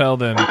different hotel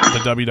than the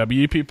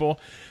WWE people.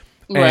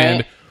 Right.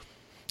 And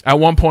at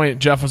one point,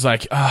 Jeff was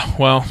like,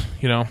 well,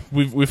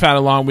 we've had a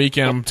long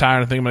weekend. I'm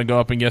tired. I think I'm going to go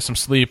up and get some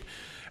sleep.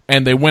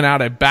 And they went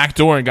out a back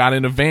door and got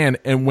in a van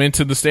and went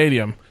to the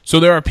stadium. So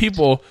there are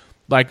people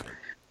like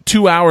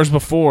 2 hours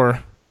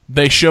before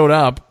they showed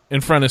up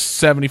in front of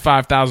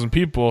 75,000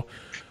 people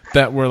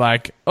that were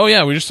like, oh,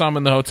 yeah, we just saw them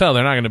in the hotel.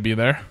 They're not going to be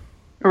there.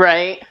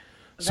 Right.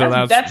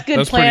 So that's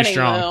good planning, pretty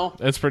strong. though.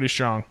 That's pretty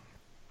strong.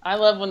 I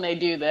love when they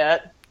do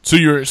that. So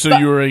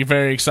you were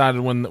very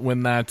excited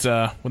when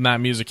that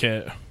music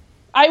hit.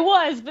 I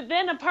was, but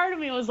then a part of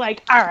me was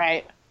like, all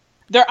right,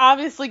 they're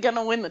obviously going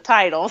to win the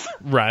titles.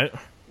 Right.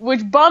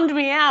 Which bummed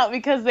me out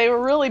because they were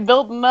really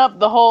building up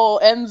the whole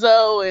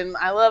Enzo, and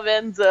I love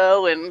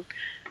Enzo, and,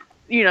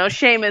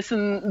 Sheamus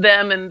and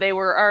them, and they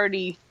were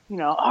already,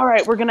 all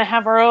right, we're going to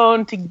have our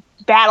own to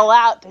battle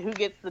out to who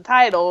gets the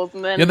titles.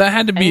 And then that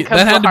had to be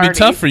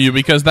tough for you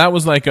because that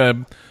was like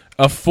a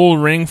full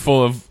ring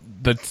full of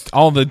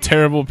all the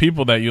terrible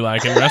people that you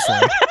like in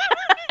wrestling.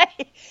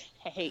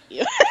 I hate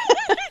you.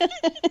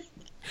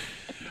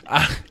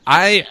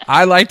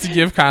 I like to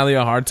give Kylie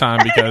a hard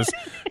time because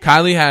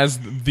Kylie has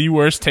the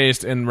worst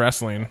taste in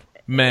wrestling.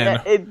 Men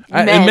in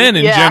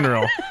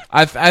general.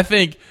 I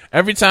think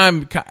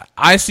anytime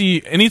I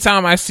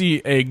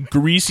see a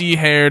greasy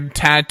haired,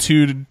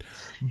 tattooed,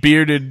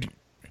 bearded,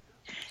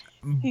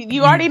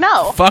 you already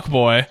know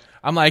fuckboy,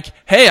 I'm like,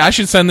 hey, I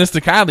should send this to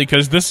Kylie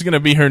because this is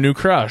gonna be her new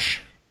crush.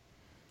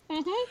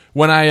 Mm-hmm.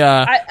 When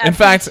in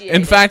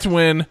fact,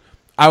 when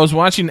I was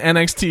watching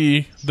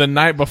NXT the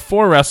night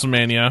before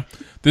WrestleMania,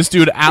 this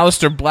dude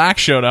Aleister Black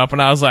showed up, and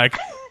I was like,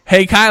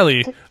 hey,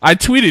 Kylie, I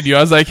tweeted you.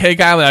 I was like, hey,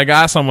 Kylie, I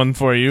got someone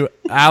for you.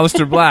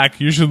 Aleister Black,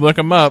 you should look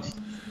him up.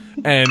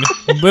 And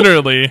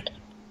literally,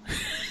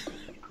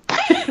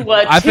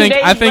 I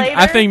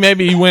think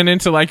maybe he went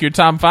into like your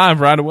top 5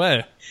 right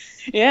away.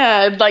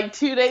 Yeah, like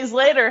 2 days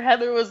later,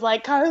 Heather was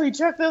like, Kylie,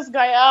 check this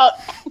guy out.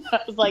 I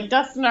was like,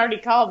 Dustin already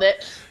called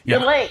it. You're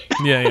late.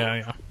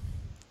 Yeah.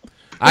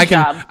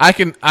 job. I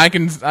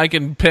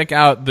can pick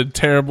out the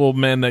terrible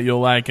men that you'll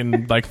like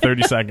in like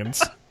 30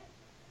 seconds.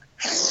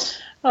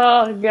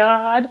 Oh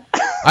God.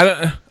 I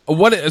don't.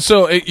 What?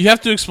 So you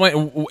have to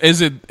explain.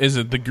 Is it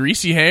the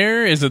greasy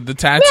hair? Is it the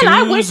tattoos? Man,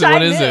 I wish what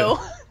I is knew. it?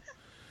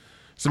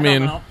 So, I I don't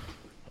mean, know.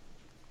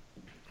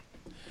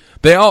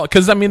 they all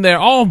because I mean they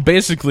all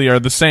basically are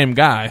the same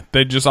guy.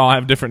 They just all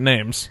have different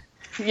names.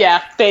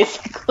 Yeah,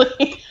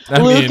 basically. I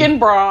Luke mean- and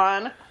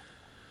Braun.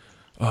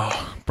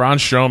 Braun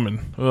Strowman.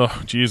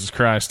 Oh, Jesus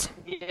Christ.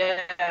 Yeah,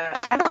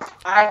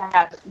 I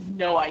have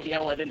no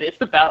idea what it is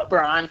about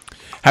Braun.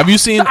 Have you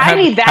seen? I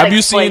need that have you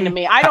explained seen? to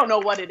me. I don't know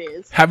what it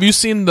is. Have you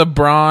seen the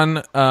Braun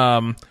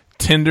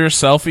Tinder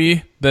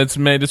selfie that's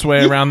made its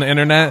way around the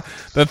internet?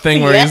 The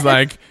thing where he's Yes.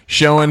 like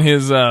showing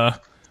his the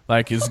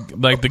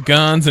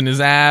guns and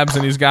his abs,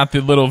 and he's got the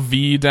little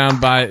V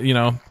down by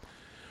pointing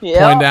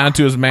Yeah. down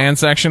to his man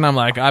section. I'm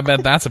like, I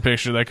bet that's a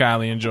picture that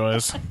Kylie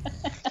enjoys.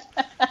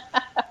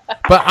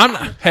 But I'm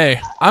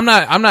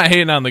not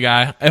hating on the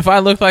guy. If I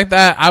looked like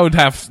that, I would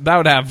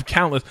have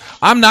countless.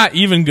 I'm not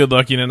even good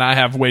looking, and I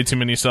have way too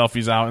many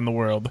selfies out in the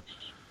world.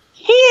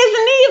 He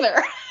isn't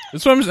either.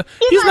 That's what I'm saying.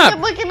 He's not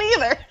good looking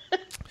either.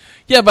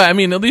 Yeah, but I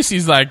mean, at least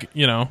he's like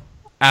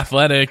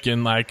athletic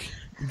and like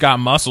got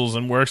muscles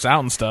and works out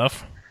and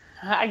stuff.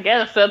 I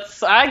guess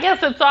that's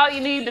all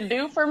you need to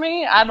do for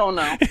me. I don't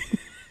know.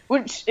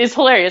 Which is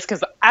hilarious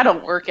because I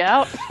don't work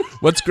out.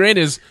 What's great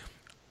is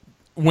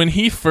when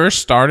he first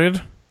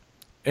started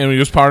and he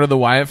was part of the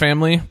Wyatt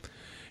family,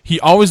 he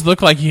always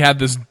looked like he had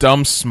this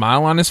dumb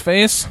smile on his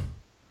face.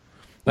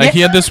 Like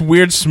he had this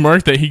weird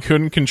smirk that he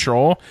couldn't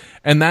control.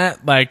 And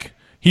that, like,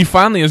 he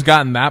finally has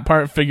gotten that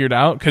part figured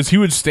out because he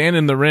would stand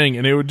in the ring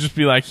and it would just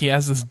be like he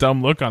has this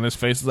dumb look on his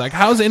face. It's like,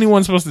 how is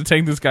anyone supposed to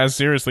take this guy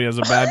seriously as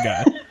a bad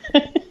guy?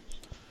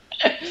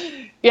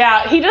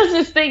 Yeah, he does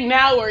this thing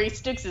now where he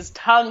sticks his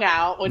tongue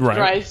out, which Right.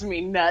 drives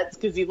me nuts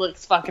because he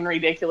looks fucking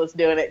ridiculous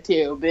doing it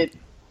too.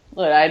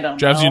 But I don't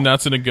Drives know. you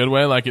nuts in a good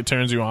way, like it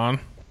turns you on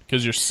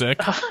because you're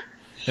sick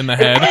in the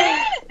head.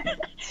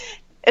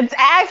 It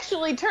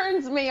actually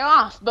turns me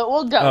off, but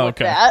we'll go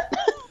with okay. that.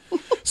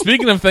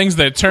 Speaking of things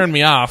that turn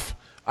me off,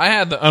 I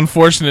had the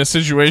unfortunate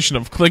situation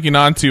of clicking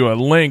onto a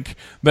link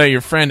that your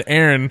friend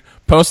Aaron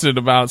posted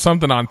about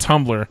something on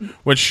Tumblr,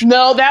 which...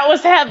 No, that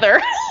was Heather.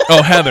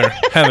 Oh, Heather.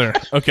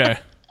 Okay.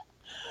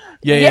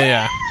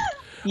 Yeah.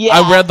 Yeah.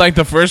 I read like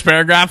the first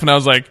paragraph and I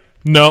was like,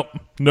 nope.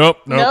 Nope.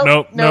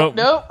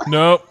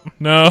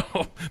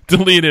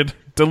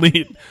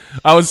 Delete.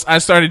 I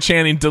started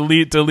chanting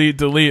delete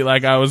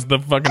like I was the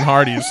fucking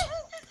Hardys.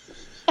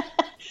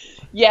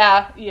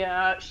 Yeah.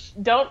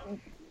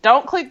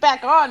 Don't click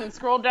back on and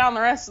scroll down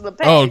the rest of the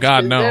page. Oh,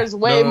 God, 'cause no. There's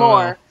way No.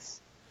 more.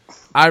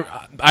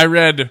 I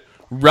read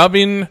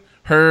rubbing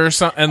her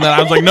and then I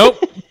was like, nope,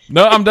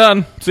 I'm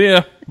done. See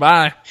ya.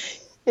 Bye.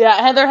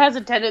 Yeah, Heather has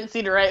a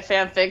tendency to write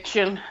fan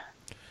fiction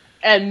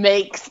and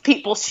makes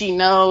people she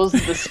knows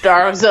the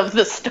stars of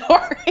the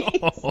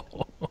story.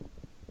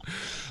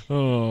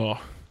 Oh.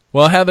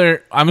 Well,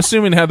 Heather, I'm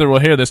assuming Heather will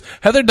hear this.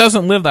 Heather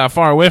doesn't live that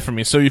far away from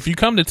me, so if you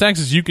come to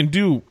Texas, you can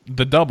do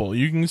the double.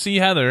 You can see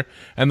Heather,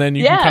 and then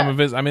you can come and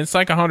visit. I mean, it's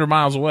like 100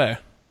 miles away.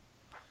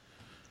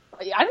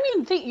 I don't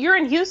even think you're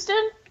in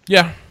Houston.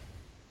 Yeah. I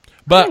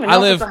But don't even I know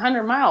if live... it's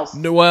 100 miles.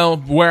 Well,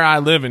 where I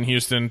live in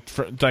Houston,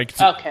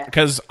 Okay.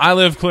 because I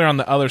live clear on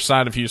the other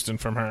side of Houston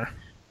from her.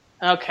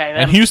 Okay,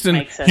 that And Houston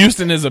makes sense.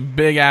 Houston is a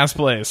big-ass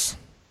place.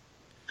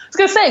 I was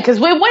going to say, because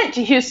we went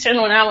to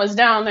Houston when I was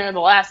down there the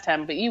last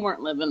time, but you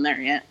weren't living there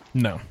yet.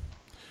 No.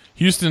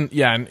 Houston,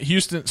 yeah, and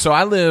Houston, so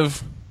I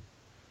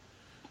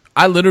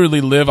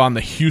literally live on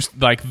the Houston,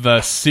 like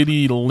the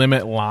city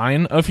limit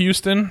line of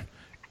Houston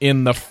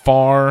in the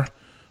far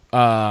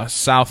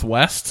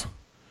southwest.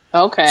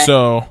 Okay.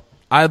 So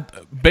I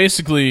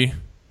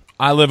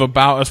live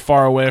about as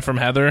far away from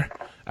Heather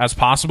as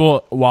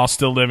possible while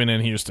still living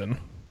in Houston.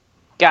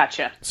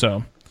 Gotcha.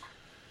 So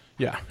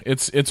yeah,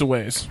 it's a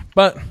ways.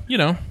 But,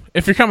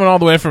 if you're coming all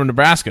the way from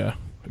Nebraska,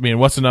 I mean,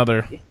 what's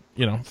another,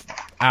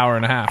 hour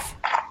and a half?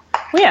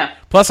 Yeah.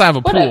 Plus I have a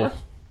Whatever.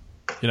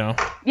 pool,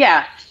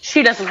 Yeah,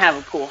 she doesn't have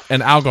a pool.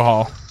 and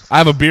alcohol. I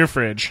have a beer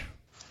fridge.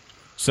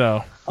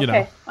 So,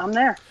 Okay, I'm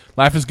there.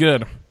 life is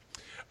good.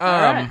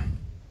 All right.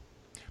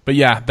 But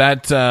yeah,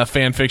 that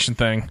fan fiction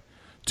thing,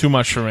 too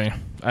much for me.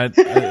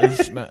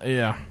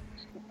 Yeah.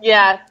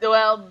 Yeah,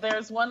 well,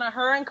 there's one of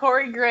her and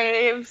Corey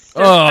Graves.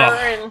 There's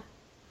Oh.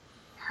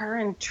 her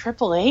and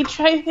Triple H,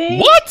 I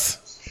think. What?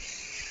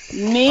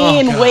 Me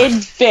and God.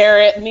 Wade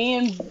Barrett, me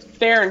and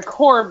Baron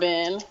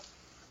Corbin,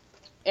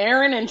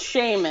 Aaron and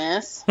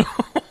Sheamus,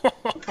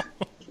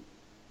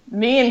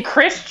 me and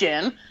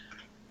Christian,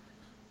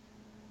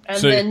 and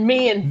So- then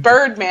me and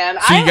Birdman.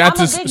 So you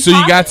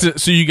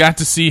got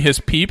to see his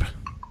peep.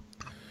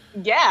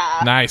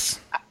 Yeah. Nice.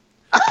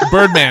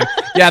 Birdman.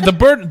 Yeah, the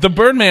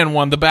Birdman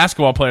one, the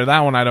basketball player, that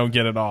one I don't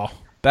get at all.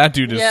 That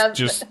dude is Yeah,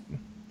 just...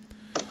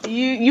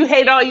 You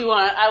hate all you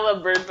want. I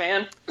love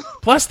Birdman.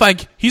 Plus,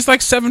 like, he's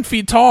like 7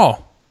 feet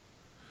tall.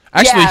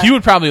 Actually, Yeah. he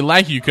would probably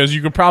like you because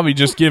you could probably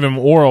just give him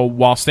oral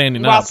while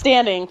standing While up.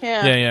 standing,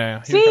 yeah.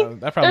 Yeah. See,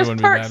 That probably there's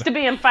wouldn't perks be to bad.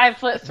 being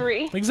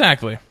 5'3".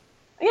 Exactly.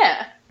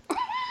 Yeah.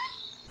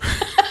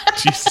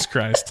 Jesus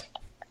Christ.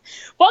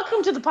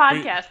 Welcome to the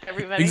podcast,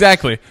 everybody.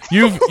 Exactly.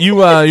 You've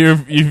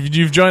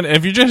joined.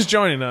 If you're just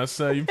joining us,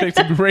 you picked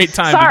a great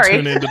time to Sorry.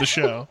 tune into the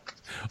show.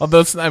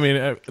 Although,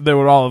 they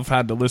would all have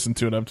had to listen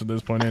to it up to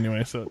this point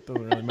anyway, so it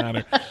doesn't really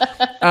matter.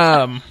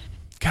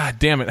 God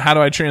damn it! How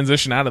do I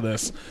transition out of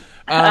this?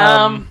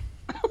 Well,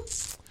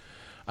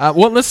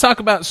 let's talk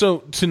about. So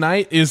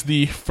tonight is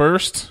the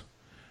first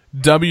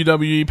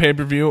WWE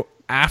pay-per-view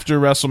after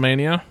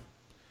WrestleMania.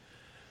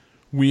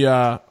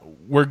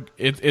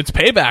 It's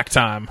payback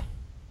time.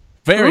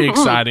 Very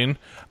exciting.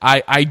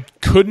 I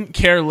couldn't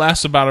care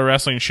less about a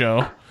wrestling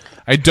show.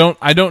 I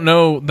don't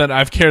know that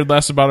I've cared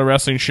less about a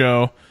wrestling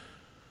show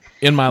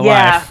in my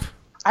life.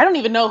 I don't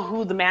even know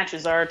who the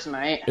matches are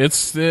tonight.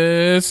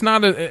 It's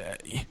not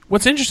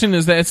what's interesting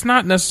is that it's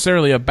not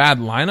necessarily a bad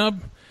lineup.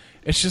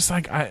 It's just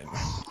like I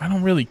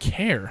don't really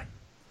care.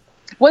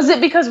 Was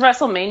it because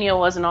WrestleMania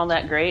wasn't all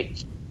that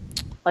great?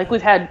 Like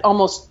we've had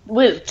almost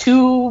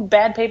 2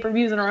 bad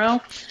pay-per-views in a row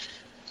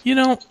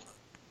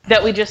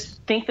that we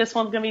just think this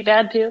one's going to be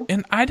bad too?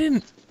 And I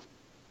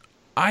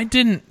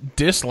didn't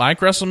dislike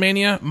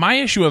WrestleMania. My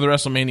issue with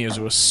WrestleMania is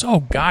it was so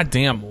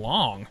goddamn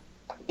long.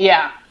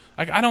 Yeah.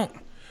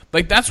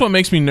 That's what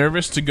makes me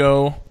nervous to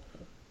go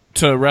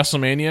to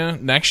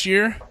WrestleMania next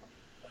year.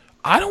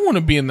 I don't want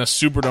to be in the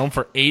Superdome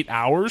for 8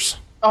 hours.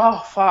 Oh,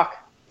 fuck.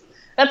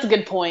 That's a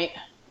good point.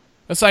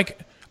 It's like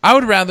I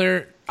would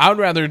rather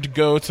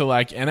go to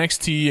like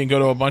NXT and go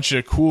to a bunch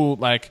of cool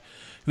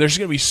there's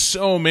going to be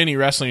so many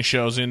wrestling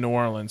shows in New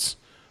Orleans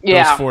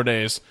those 4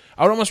 days.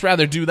 I would almost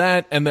rather do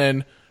that and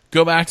then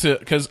go back to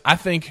because I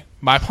think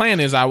my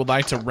plan is I would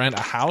like to rent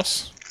a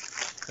house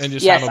and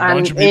just have a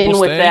bunch of people in stay.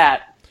 with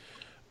that.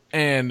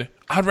 And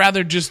I'd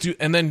rather just do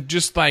and then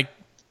just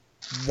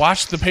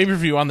watch the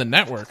pay-per-view on the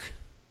network.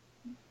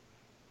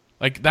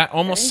 Like that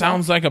almost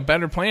sounds like a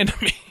better plan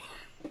to me.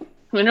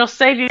 And it'll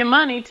save you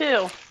money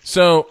too.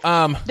 So,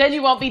 Then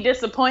you won't be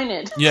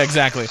disappointed. yeah,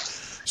 exactly.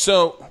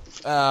 So,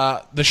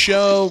 the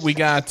show we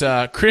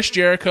got Chris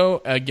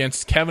Jericho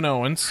against Kevin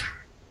Owens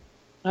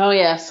Oh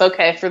yes,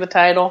 okay, for the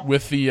title.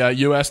 with the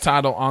U.S.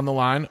 title on the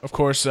line. Of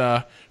course,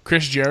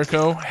 Chris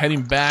Jericho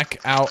heading back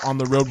out on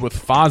the road with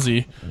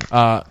Fozzy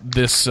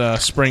this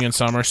spring and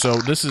summer. So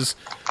this is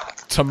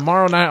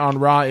tomorrow night on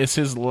Raw. Is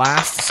his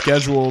last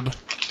scheduled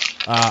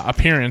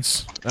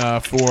appearance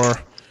for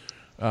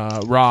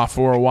Raw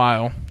for a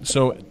while.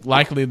 So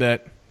likely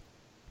that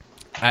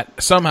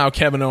somehow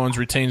Kevin Owens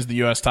retains the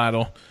U.S.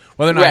 title.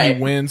 Whether or not he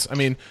wins, I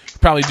mean,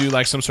 probably do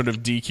like some sort of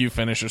DQ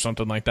finish or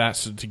something like that,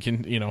 so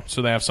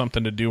so they have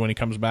something to do when he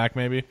comes back.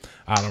 Maybe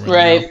I don't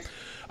really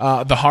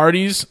know. The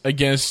Hardys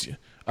against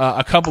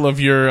a couple of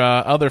your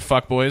other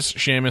fuckboys,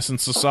 Sheamus and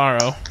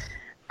Cesaro.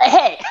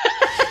 Hey,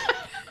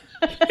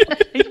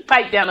 you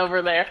pipe down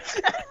over there.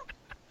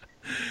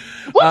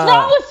 What's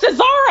wrong with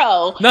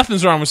Cesaro?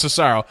 Nothing's wrong with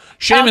Cesaro.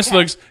 Sheamus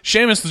Okay.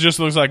 Sheamus just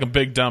looks like a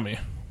big dummy.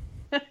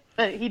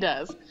 He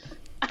does.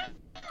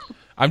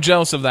 I'm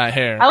jealous of that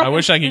hair. like I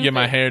wish his I could get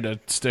my stupid- hair to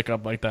stick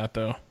up like that,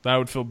 though. That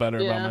would feel better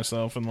about Yeah.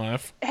 myself in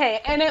life. Hey,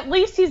 and at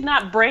least he's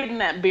not braiding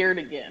that beard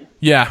again.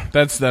 Yeah,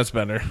 that's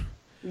better.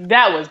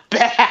 That was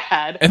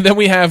bad. And then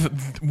we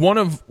have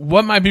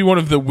what might be one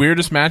of the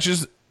weirdest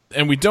matches,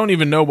 and we don't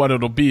even know what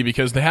it'll be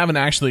because they haven't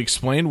actually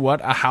explained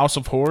what a House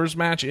of Horrors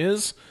match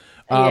is.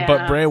 Yeah.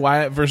 But Bray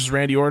Wyatt versus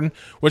Randy Orton,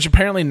 which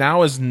apparently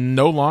now is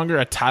no longer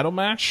a title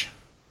match,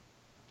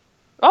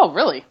 Oh,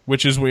 really?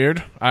 which is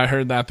weird. I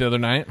heard that the other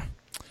night.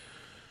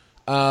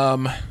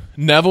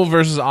 Neville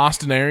versus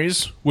Austin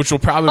Aries, which will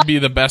probably be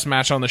the best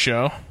match on the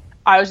show.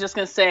 I was just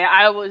going to say,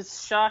 I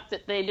was shocked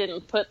that they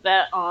didn't put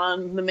that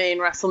on the main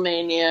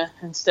WrestleMania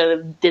instead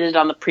of did it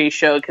on the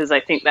pre-show, because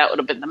I think that would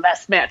have been the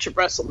best match of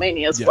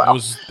WrestleMania as well.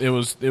 It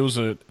was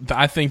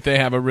I think they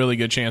have a really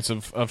good chance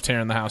of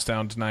tearing the house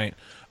down tonight.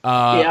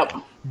 Yep.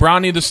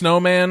 Brawny the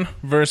Snowman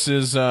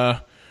versus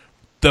the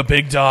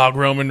big dog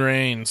Roman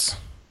Reigns.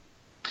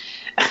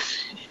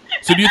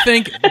 So do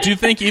you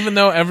think even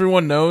though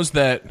everyone knows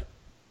that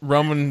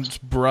Roman's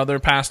brother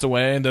passed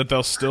away, that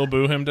they'll still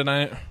boo him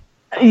tonight?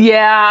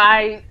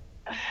 Yeah,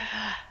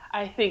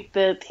 I think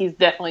that he's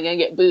definitely going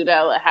to get booed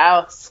out of the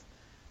house.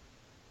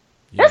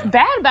 Yeah. That's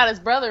bad about his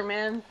brother,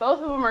 man.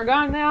 Both of them are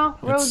gone now,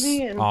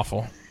 Rosie. It's And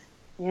awful.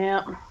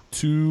 yeah.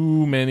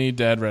 Too many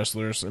dead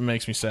wrestlers. It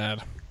makes me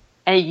sad.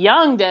 And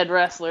young dead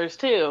wrestlers,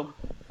 too.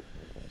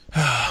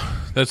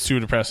 That's too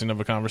depressing of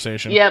a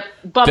conversation. Yep.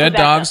 bump it Dead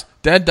back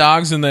dead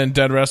dogs, and then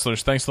dead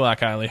wrestlers. Thanks a lot,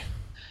 Kylie.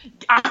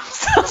 up. I'm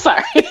so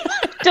sorry.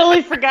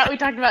 Totally forgot we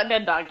talked about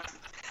dead dogs.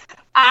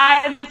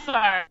 I'm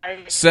sorry.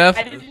 Seth-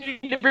 I didn't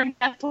mean to bring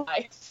that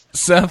twice.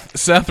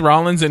 Seth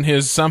Rollins and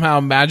his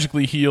somehow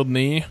magically healed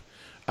knee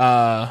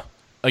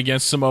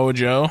against Samoa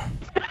Joe.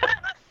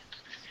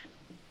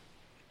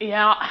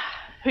 Yeah.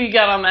 Who you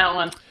got on that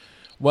one?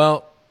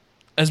 Well,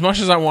 as much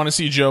as I want to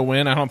see Joe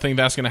win, I don't think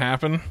that's going to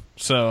happen.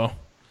 So,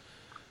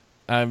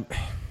 I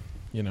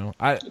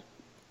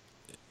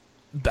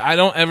I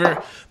don't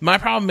ever. My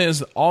problem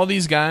is all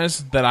these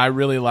guys that I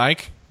really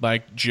like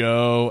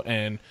Joe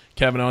and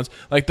Kevin Owens.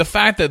 Like the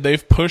fact that they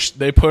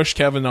pushed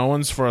Kevin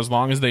Owens for as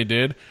long as they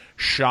did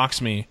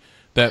shocks me.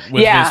 That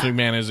with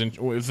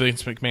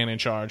Vince McMahon in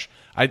charge,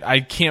 I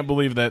can't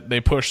believe that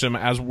they pushed him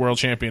as world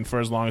champion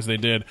for as long as they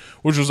did,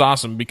 which was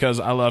awesome because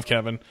I love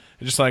Kevin,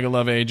 just like I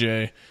love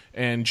AJ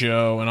and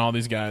Joe and all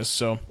these guys.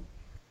 So,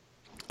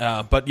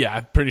 but yeah,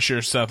 I'm pretty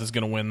sure Seth is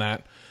going to win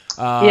that.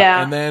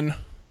 And then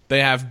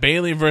they have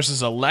Bayley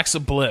versus Alexa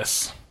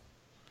Bliss.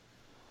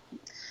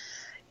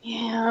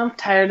 Yeah, I'm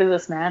tired of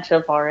this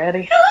matchup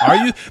already.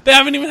 Are you? They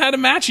haven't even had a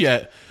match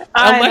yet.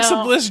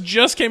 Alexa Bliss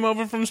just came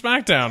over from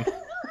SmackDown.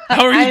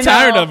 How are you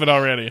tired of it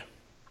already?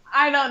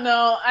 I don't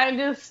know.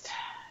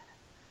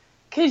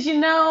 Because you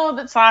know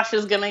that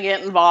Sasha's going to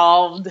get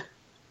involved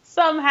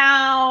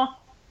somehow.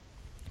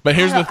 But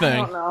here's the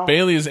thing.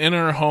 Bayley is in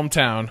her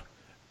hometown,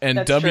 and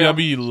That's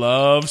WWE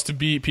loves to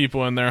beat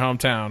people in their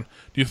hometown.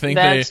 Do you think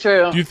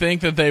Do you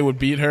think that they would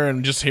beat her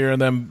and just hear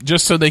them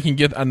just so they can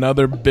get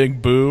another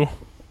big boo?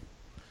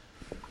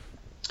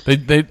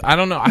 They I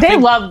don't know. They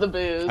love the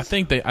boos. I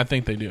think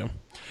they do.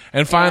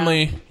 And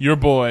finally, your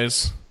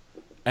boys,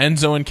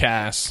 Enzo and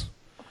Cass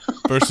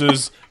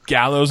versus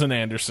Gallows and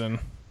Anderson.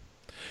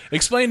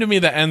 Explain to me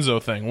the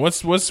Enzo thing.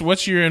 What's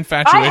your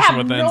infatuation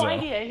with Enzo? I have no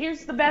idea.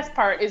 Here's the best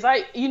part: is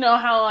you know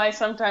how I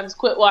sometimes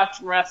quit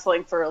watching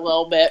wrestling for a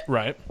little bit,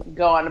 right?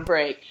 Go on a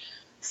break.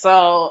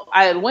 So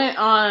I went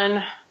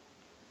on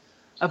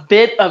a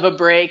bit of a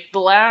break. The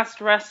last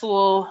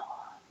wrestling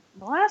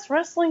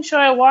show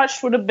I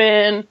watched would have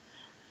been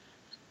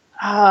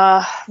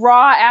Raw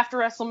after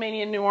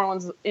WrestleMania in New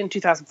Orleans in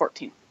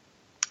 2014.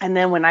 And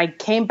then when I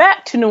came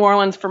back to New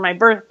Orleans for my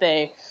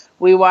birthday,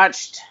 we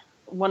watched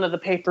one of the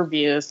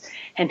pay-per-views,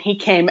 and he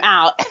came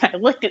out, and I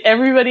looked at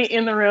everybody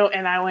in the room,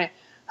 and I went,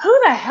 who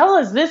the hell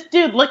is this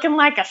dude looking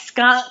like a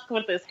skunk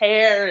with his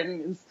hair,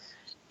 and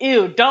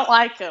ew, don't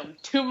like him.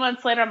 2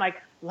 months later, I'm like,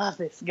 love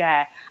this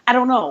guy. I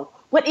don't know.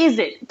 What is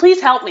it?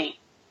 Please help me.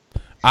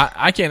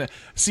 I can't.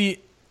 See,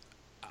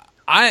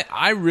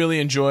 I really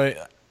enjoy...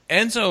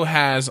 Enzo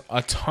has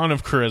a ton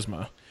of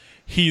charisma.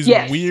 He's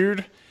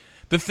weird.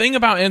 The thing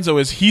about Enzo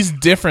is he's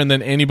different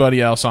than anybody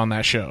else on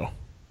that show.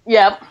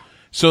 Yep.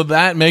 So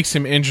that makes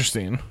him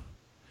interesting.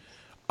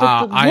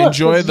 I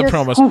enjoy the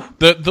promos.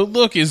 The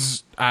look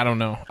is, I don't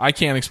know. I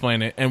can't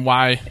explain it and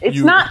why. It's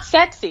not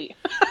sexy.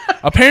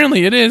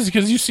 Apparently it is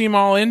because you seem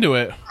all into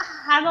it.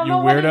 I don't know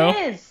weirdo. What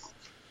it is.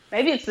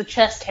 Maybe it's the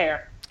chest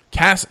hair.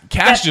 Cass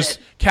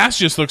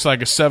just looks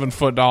like a 7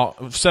 foot tall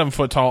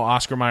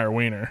Oscar Mayer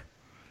wiener.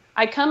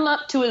 I come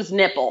up to his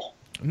nipple.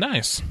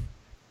 Nice.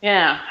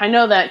 Yeah, I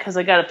know that because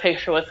I got a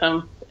picture with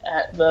him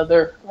at the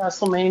other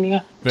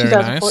WrestleMania. Very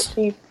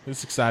 2014. Nice.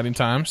 It's exciting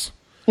times.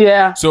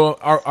 Yeah. So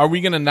are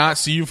we going to not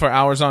see you for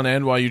hours on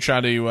end while you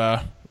try to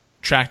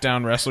track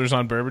down wrestlers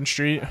on Bourbon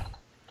Street?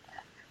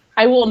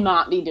 I will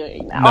not be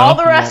doing that. No, all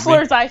the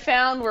wrestlers I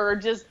found were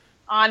just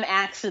on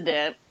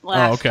accident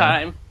last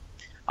time.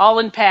 All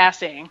in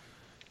passing.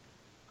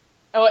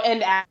 Oh,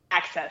 and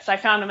Access. I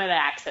found them at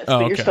Access,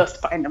 but you're supposed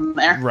to find them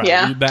there. Right.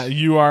 Yeah.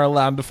 You are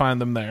allowed to find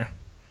them there.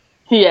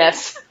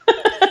 Yes.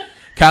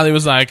 Kylie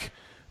was like,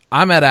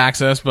 I'm at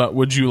Access, but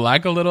would you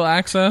like a little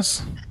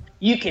access?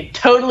 You can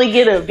totally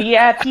get a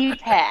VIP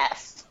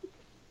pass.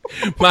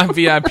 My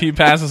VIP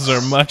passes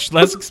are much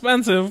less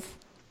expensive.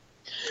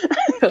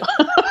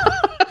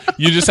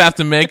 You just have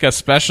to make a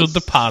special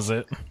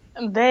deposit.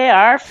 They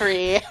are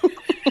free.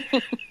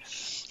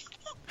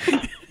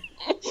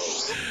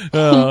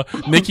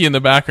 Nikki in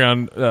the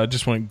background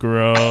just went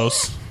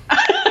gross.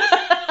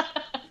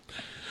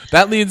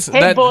 That leads.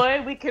 Hey,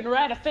 boy, we could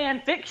write a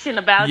fan fiction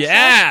about you.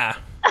 Yeah.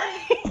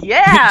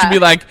 Yeah. To be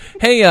like,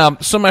 hey,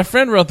 so my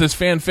friend wrote this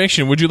fan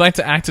fiction. Would you like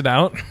to act it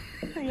out?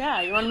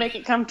 Yeah, you want to make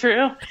it come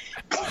true?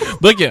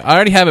 Look, I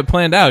already have it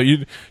planned out.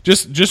 You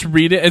just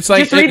read it. It's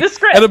like just read the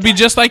script. It'll be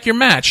just like your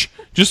match.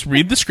 Just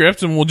read the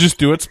script, and we'll just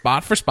do it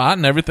spot for spot,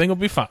 and everything will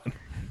be fine.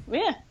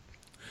 Yeah.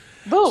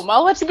 Boom!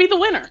 I'll let you be the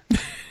winner.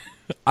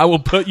 I will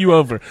put you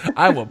over.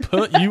 I will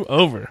put you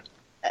over.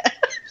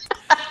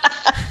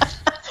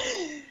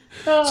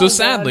 So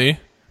sadly,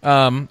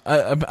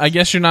 I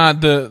guess you're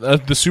not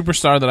the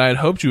superstar that I had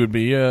hoped you would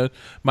be.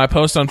 My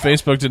post on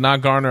Facebook did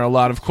not garner a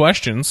lot of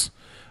questions.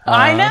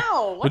 I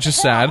know. Which is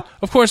sad.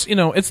 Of course,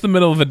 it's the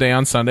middle of the day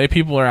on Sunday.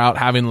 People are out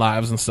having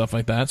lives and stuff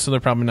like that, so they're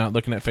probably not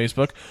looking at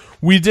Facebook.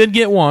 We did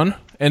get one,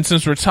 and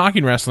since we're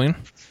talking wrestling,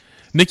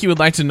 Nikki would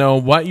like to know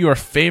what your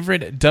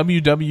favorite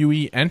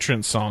WWE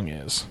entrance song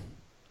is.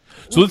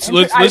 So let's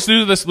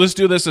do this. Let's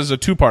do this as a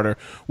two-parter.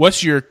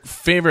 What's your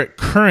favorite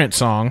current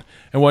song,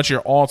 and what's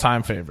your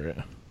all-time favorite?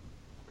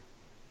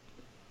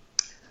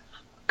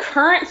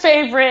 Current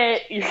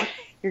favorite,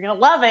 you're gonna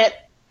love it.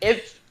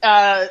 It's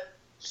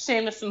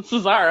Sheamus and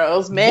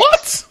Cesaro's mix.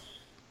 What?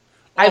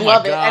 I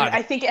love it, and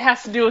I think it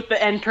has to do with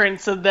the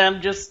entrance of them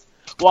just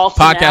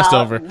waltzing out. Podcast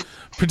over.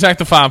 Protect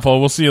the five pole.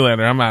 We'll see you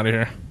later. I'm out of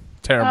here.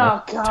 Terrible.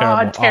 Oh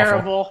God,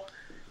 terrible.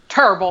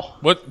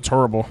 What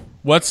terrible?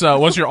 What's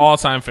your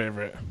all-time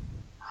favorite?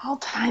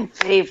 All-time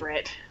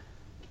favorite.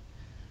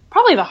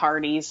 Probably the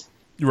Hardys.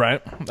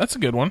 Right. That's a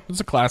good one. It's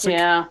a classic.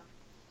 Yeah.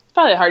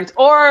 Probably the Hardys.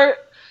 Or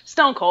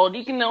Stone Cold.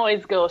 You can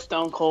always go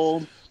Stone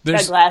Cold.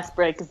 That Glass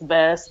Break is the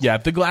best. Yeah,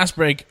 the Glass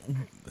Break.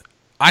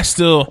 I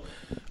still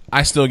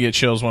get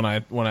chills when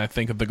I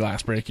think of the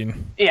glass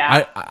breaking.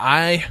 Yeah.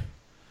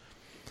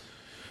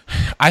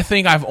 I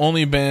think I've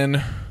only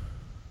been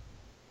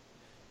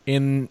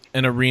in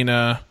an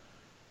arena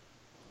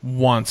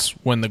once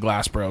when the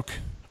glass broke.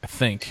 I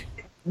think.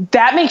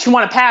 That makes you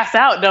want to pass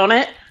out, don't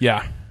it?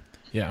 Yeah.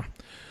 Yeah.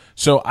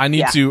 So I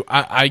need to.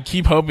 I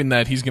keep hoping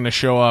that he's going to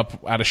show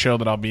up at a show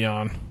that I'll be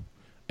on,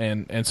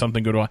 and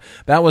something good.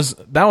 That was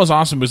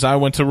awesome because I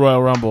went to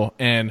Royal Rumble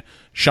and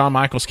Shawn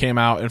Michaels came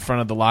out in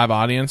front of the live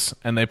audience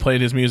and they played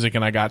his music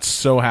and I got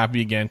so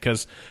happy again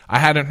because I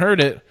hadn't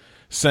heard it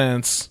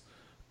since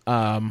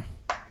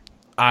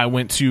I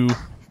went to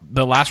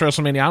the last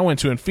WrestleMania I went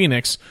to in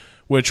Phoenix,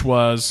 which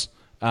was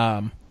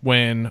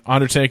when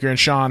Undertaker and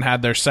Shawn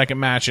had their second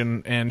match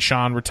and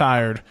Shawn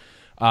retired,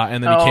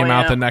 and then he came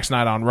out the next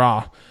night on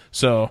Raw.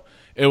 So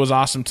it was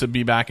awesome to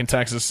be back in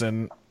Texas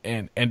and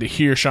to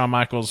hear Shawn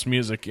Michaels'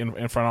 music in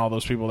front of all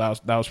those people. That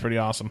was pretty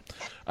awesome.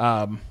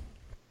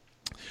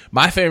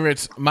 My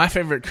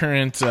favorite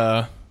current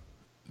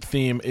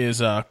theme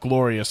is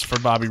 "Glorious" for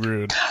Bobby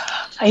Roode.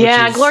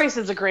 Yeah, Glorious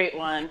is a great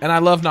one. And I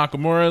love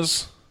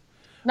Nakamura's.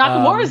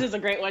 Nakamura's is a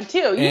great one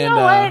too. You know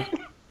what?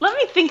 Let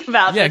me think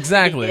about this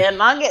exactly.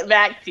 and I'll get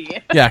back to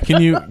you. Yeah,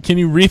 can you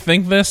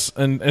rethink this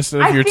and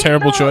instead of your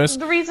terrible choice?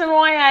 The reason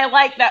why I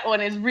like that one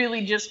is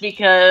really just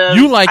because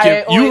you like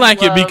it. You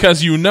like it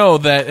because you know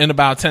that in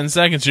about 10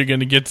 seconds you're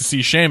going to get to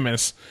see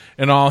Sheamus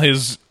in all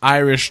his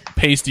Irish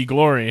pasty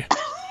glory.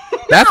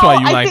 That's why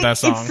you like that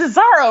song. It's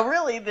Cesaro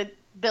really that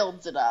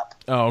builds it up.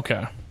 Oh,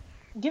 okay.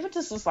 Give it to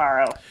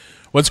Cesaro.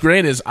 What's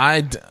great is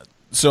I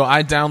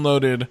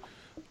downloaded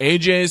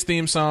AJ's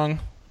theme song,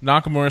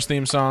 Nakamura's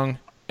theme song,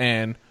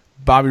 and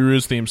Bobby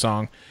Roode's theme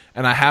song,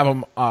 and I have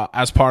them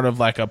as part of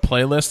like a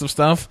playlist of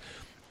stuff.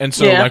 And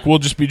so like we'll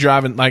just be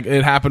driving. Like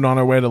it happened on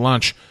our way to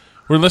lunch.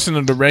 We're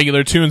listening to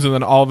regular tunes, and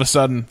then all of a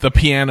sudden the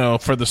piano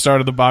for the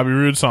start of the Bobby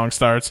Roode song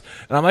starts,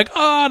 and I'm like,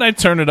 oh, and I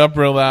turn it up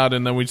real loud,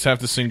 and then we just have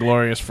to sing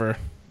 "Glorious" for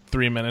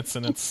 3 minutes,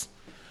 and it's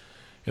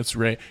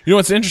great. You know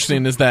what's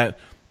interesting is that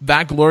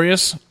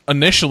 "Glorious"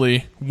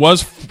 initially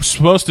was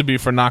supposed to be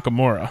for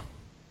Nakamura.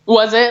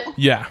 Was it?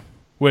 Yeah.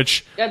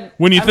 Which,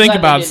 when you think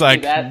about it, it's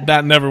like,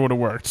 that never would have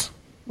worked.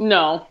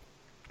 No.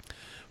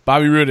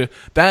 Bobby Roode,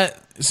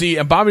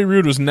 Bobby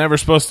Roode was never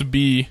supposed to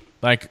be,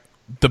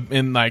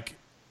 in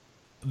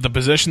the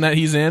position that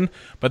he's in,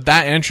 but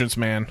that entrance,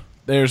 man,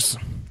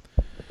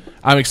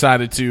 I'm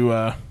excited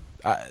to,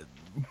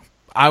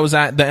 I was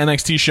at the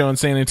NXT show in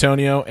San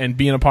Antonio, and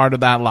being a part of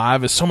that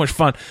live is so much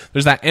fun.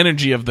 There's that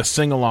energy of the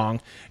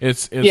sing-along.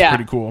 It's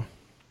pretty cool.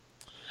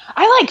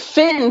 I like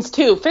Finn's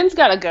too. Finn's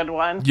got a good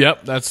one.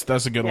 Yep,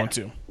 that's a good one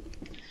too.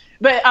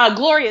 But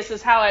Glorious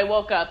is how I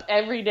woke up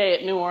every day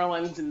at New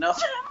Orleans in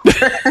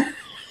November.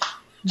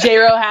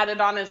 J-Ro had it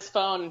on his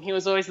phone, and he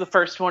was always the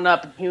first one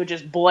up, and he would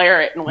just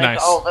blare it and wake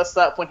all of us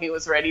up when he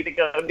was ready to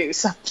go do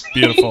something.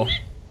 Beautiful.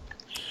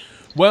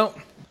 Well,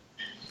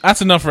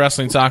 that's enough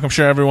wrestling talk. I'm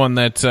sure everyone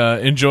that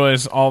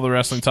enjoys all the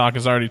wrestling talk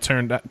is already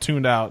tuned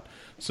out.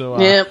 So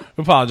we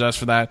apologize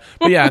for that.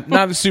 But yeah,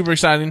 not super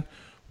exciting.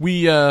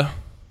 We are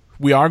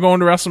going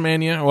to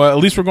WrestleMania. Well, at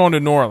least we're going to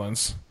New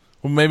Orleans.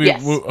 Well, maybe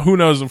who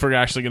knows if we're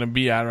actually going to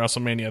be at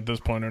WrestleMania at this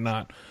point or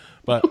not.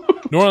 But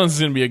New Orleans is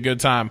going to be a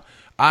good time.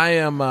 I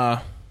am.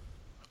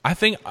 I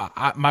think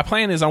my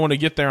plan is I want to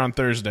get there on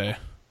Thursday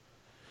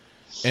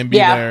and be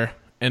there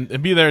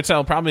and be there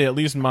till probably at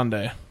least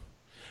Monday.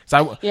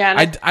 So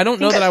I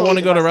don't know that I want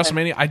to go to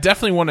WrestleMania. I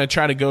definitely want to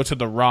try to go to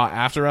the Raw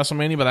after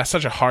WrestleMania, but that's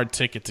such a hard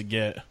ticket to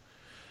get.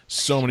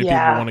 So many people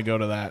want to go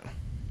to that.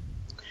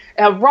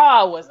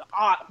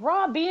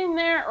 Raw being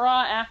there at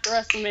Raw after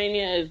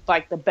WrestleMania is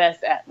like the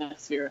best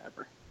atmosphere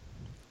ever.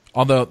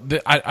 Although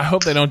I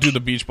hope they don't do the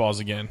beach balls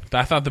again.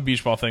 I thought the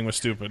beach ball thing was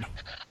stupid.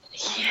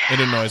 Yeah. It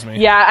annoys me.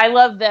 Yeah, I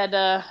love that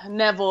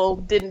Neville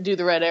didn't do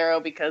the red arrow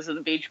because of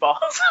the beach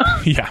balls.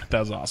 Yeah, that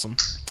was awesome.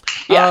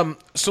 Yeah.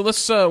 So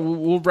let's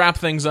we'll wrap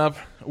things up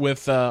with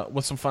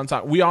some fun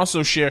talk. We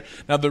also share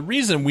now. The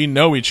reason we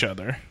know each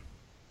other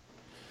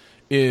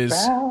is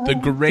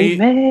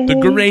the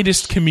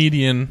greatest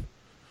comedian.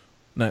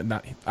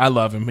 Not I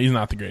love him. He's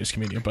not the greatest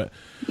comedian, but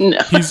no.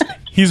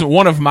 he's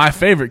one of my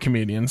favorite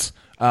comedians.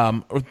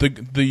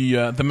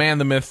 The man,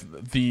 the myth,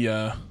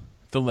 the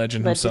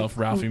legend himself,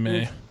 Ralphie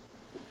May.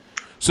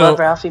 So love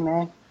Ralphie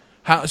May.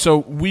 So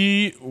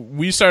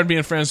we started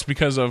being friends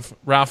because of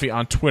Ralphie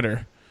on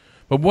Twitter.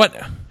 But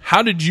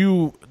how did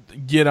you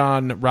get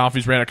on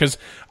Ralphie's radar? Because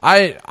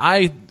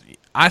I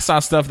saw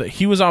stuff that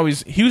he was.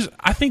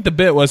 I think the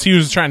bit was he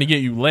was trying to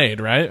get you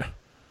laid, right?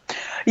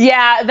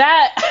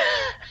 Yeah,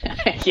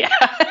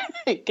 yeah.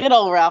 Good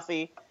old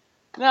Ralphie.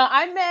 No,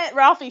 I met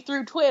Ralphie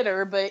through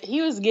Twitter, but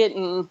he was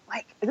getting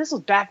this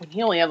was back when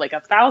he only had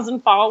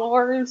 1,000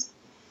 followers,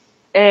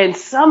 And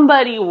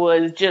somebody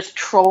was just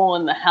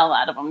trolling the hell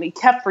out of him. He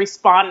kept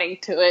responding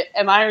to it.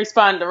 And I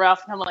responded to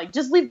Ralph, and I'm like,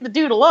 just leave the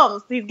dude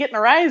alone. He's getting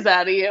a rise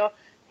out of you.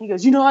 He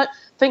goes, you know what?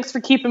 Thanks for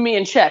keeping me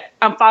in check.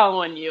 I'm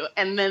following you.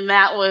 And then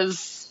that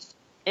was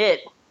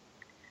it.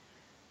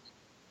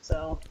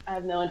 So I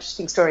have no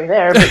interesting story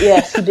there. But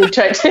yes,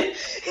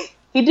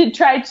 he did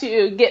try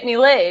to get me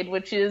laid,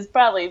 which is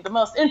probably the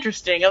most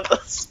interesting of the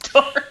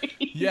story.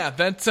 Yeah,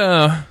 that's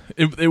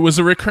it was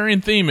a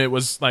recurring theme. It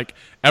was like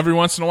every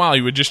once in a while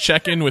he would just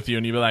check in with you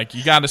and he'd be like,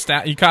 you caught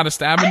a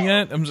stabbing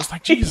yet? I'm just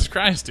like, Jesus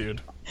Christ,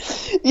 dude.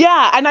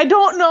 Yeah, and I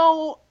don't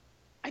know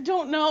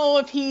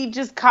if he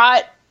just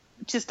caught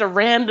just a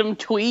random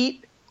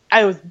tweet.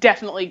 I was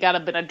definitely gotta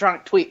been a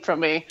drunk tweet from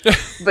me.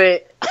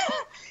 But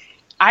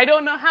I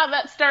don't know how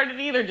that started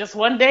either. Just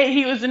one day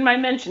he was in my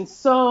mentions.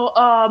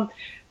 So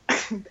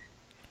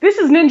this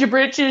is Ninja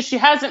Britches. She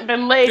hasn't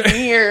been laid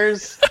in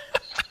years.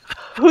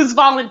 Who's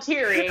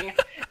volunteering?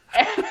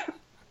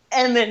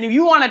 And then if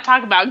you want to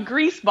talk about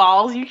grease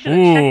balls, you should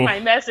have checked my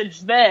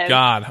message then.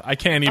 God, I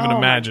can't even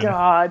imagine. Oh, my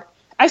God.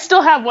 I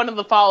still have one of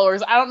the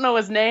followers. I don't know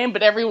his name,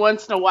 but every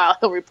once in a while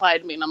he'll reply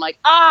to me, and I'm like,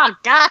 God,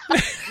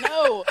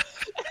 no.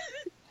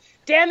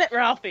 Damn it,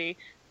 Ralphie.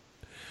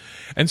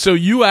 And so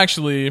you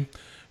actually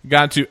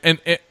got to, and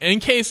in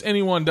case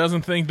anyone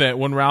doesn't think that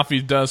when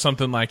Ralphie does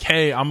something like,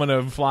 hey, I'm going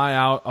to fly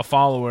out a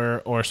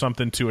follower or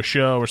something to a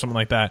show or something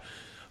like that,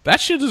 that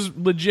shit is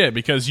legit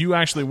because you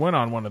actually went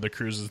on one of the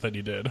cruises that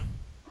he did.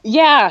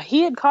 Yeah,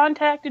 he had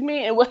contacted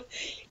me. And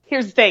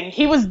here's the thing.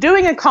 He was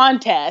doing a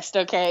contest,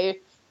 okay?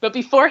 But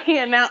before he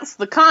announced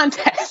the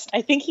contest,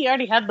 I think he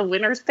already had the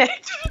winners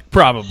picked.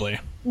 Probably.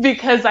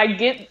 Because I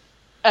get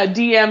a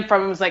DM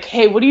from him. It was like,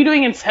 hey, what are you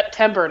doing in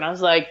September? And I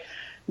was like,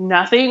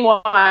 nothing.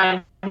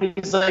 Why?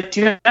 He's like,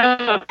 do you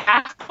have a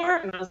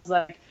passport? And I was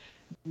like,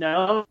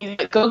 no. He's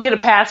like, go get a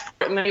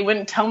passport. And then he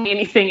wouldn't tell me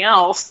anything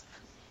else.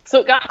 So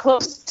it got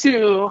close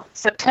to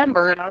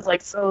September, and I was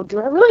like, so do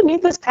I really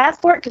need this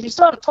passport? Because you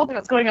still haven't told me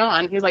what's going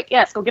on. He was like,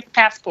 yes, go get the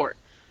passport.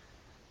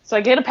 So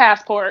I get a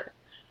passport,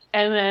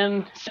 and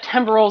then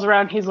September rolls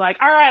around. He's like,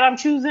 all right, I'm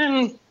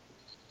choosing,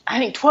 I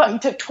think 12. He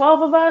took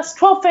 12 of us,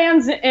 12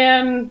 fans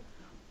and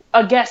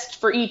a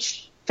guest for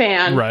each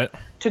fan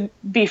to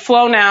be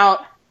flown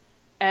out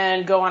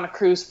and go on a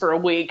cruise for a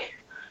week.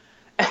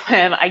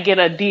 And I get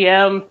a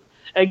DM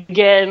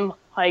again,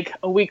 like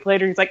a week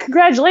later. He's like,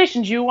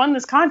 congratulations, you won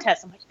this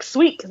contest. I'm like,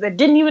 sweet, because I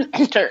didn't even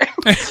enter.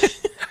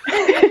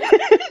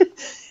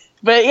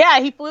 But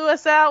yeah, he flew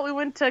us out. We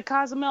went to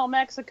Cozumel,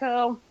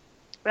 Mexico.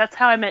 That's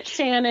how I met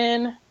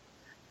Shannon.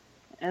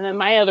 And then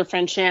my other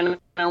friend Shannon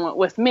went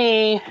with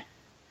me.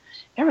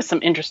 There were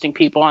some interesting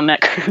people on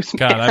that cruise.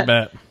 God, I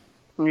bet.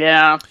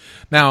 Yeah.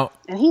 Now,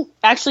 and he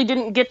actually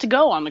didn't get to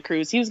go on the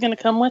cruise. He was going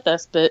to come with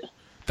us, but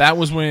that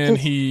was when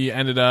he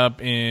ended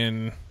up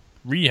in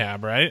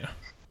rehab, right?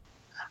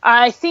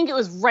 I think it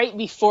was right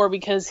before,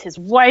 because his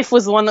wife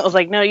was the one that was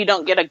like, no, you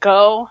don't get to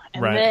go.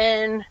 And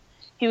then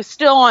he was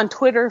still on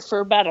Twitter for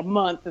about a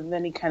month, and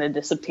then he kind of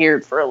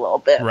disappeared for a little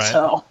bit. Right.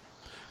 So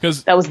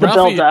that was the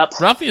build-up.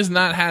 Ralphie has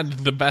not had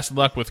the best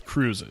luck with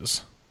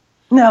cruises.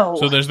 No.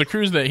 So there's the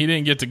cruise that he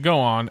didn't get to go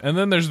on, and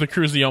then there's the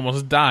cruise he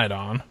almost died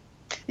on.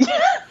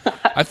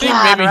 I think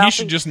maybe Ralphie, he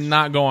should just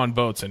not go on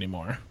boats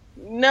anymore.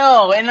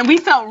 No, and we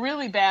felt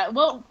really bad.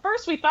 Well,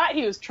 first we thought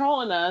he was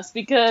trolling us,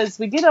 because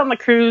we get on the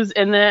cruise,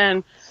 and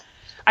then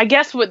I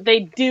guess what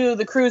they do,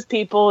 the cruise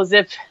people, is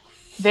if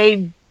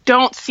they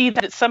don't see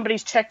that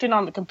somebody's checked in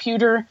on the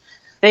computer,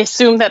 they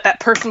assume that that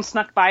person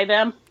snuck by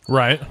them.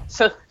 Right.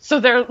 So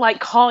they're like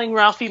calling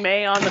Ralphie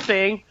May on the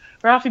thing.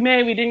 Ralphie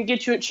May, we didn't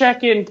get you at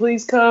check-in.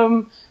 Please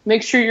come.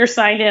 Make sure you're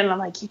signed in. And I'm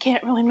like, you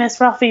can't really miss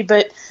Ralphie,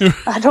 but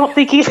I don't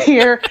think he's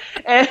here.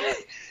 And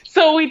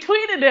so we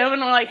tweeted him,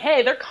 and we're like,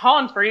 hey, they're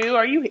calling for you.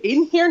 Are you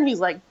in here? And he's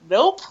like,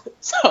 nope.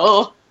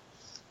 So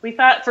we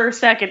thought for a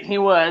second he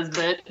was,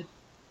 but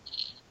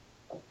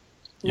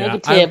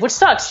negative, which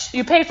sucks.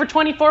 You pay for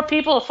 24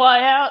 people to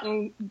fly out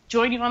and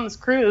join you on this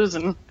cruise,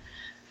 and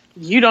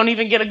you don't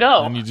even get to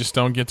go. And you just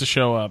don't get to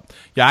show up.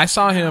 Yeah, I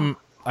saw him,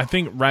 I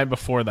think, right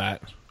before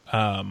that.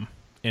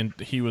 And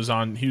he was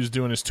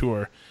doing his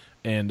tour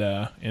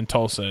in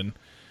Tulsa, and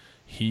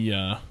he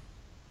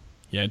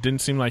it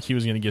didn't seem like he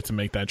was going to get to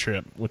make that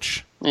trip,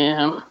 which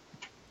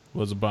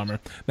was a bummer.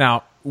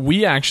 Now,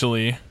 we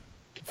actually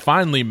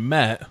finally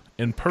met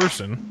in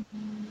person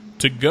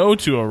to go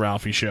to a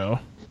Ralphie show.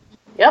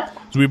 Yep.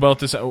 So we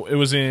both it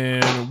was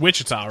in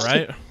Wichita,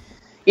 right?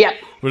 Yep.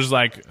 Which is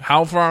like,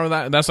 how far was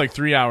that? That's like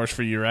 3 hours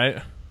for you,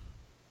 right?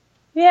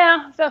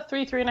 Yeah, about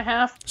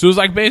 3.5. So it was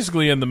like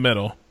basically in the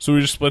middle. So we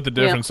just split the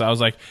difference. Yeah. I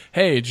was like,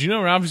 hey, did you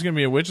know Ralphie's going to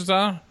be in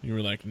Wichita? You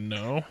were like,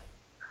 no.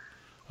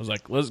 I was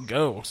like, let's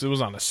go. So it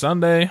was on a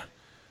Sunday.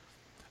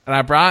 And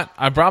I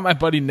brought my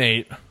buddy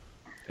Nate.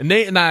 And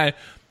Nate and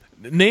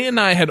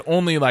I had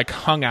only like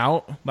hung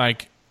out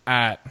like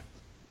at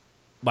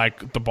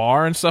like the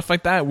bar and stuff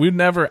like that. We'd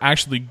never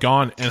actually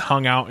gone and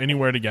hung out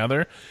anywhere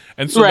together.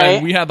 And so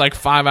then we had like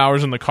 5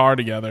 hours in the car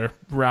together,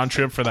 round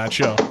trip for that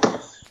show.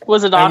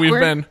 Was it And awkward? we've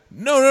been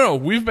no.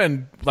 We've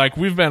been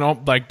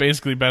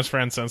basically best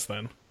friends since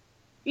then.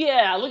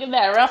 Yeah, look at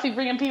that. Ralphie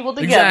bringing people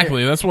together.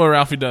 Exactly. That's what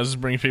Ralphie does, is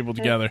bring people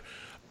together.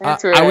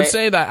 That's I would right.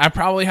 say that I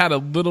probably had a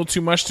little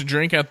too much to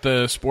drink at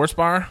the sports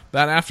bar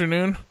that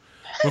afternoon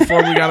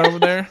before we got over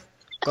there.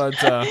 But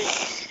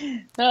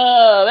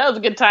Oh, that was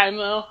a good time,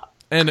 though.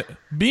 and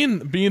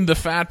being the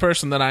fat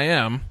person that I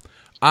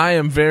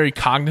am very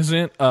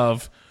cognizant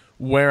of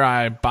where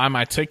I buy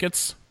my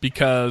tickets,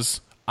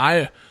 because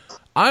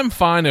I'm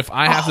fine if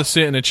I have to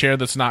sit in a chair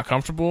that's not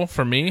comfortable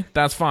for me.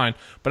 That's fine.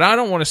 But I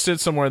don't want to sit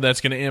somewhere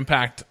that's going to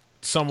impact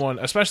someone,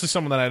 especially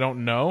someone that I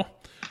don't know.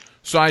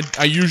 So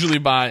I usually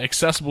buy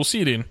accessible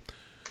seating.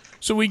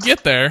 So we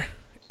get there,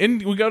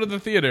 and we go to the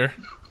theater,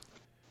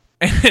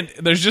 and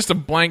there's just a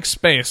blank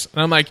space.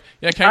 And I'm like,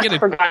 yeah, can I get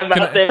forgot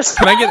about this.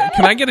 Can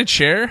I get a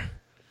chair? And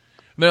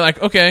they're like,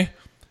 okay.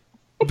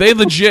 They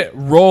legit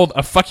rolled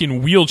a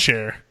fucking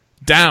wheelchair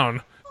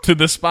down to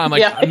the spot. I'm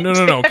like, Yeah.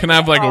 no. Can I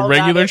have like a All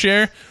regular about it.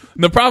 chair?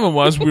 And the problem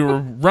was we were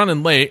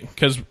running late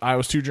because I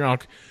was too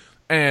drunk,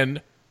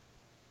 and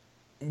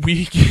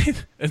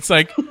it's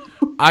like,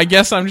 I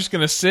guess I'm just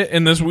gonna sit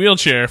in this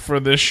wheelchair for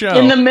this show.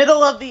 In the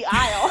middle of the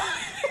aisle.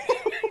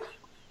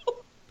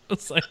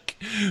 It's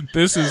like,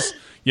 this is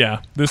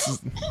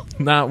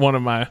not one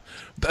of my.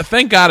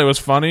 Thank God it was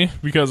funny,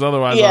 because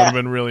otherwise I would Yeah. have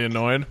been really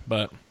annoyed.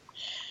 But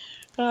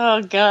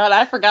Oh, God.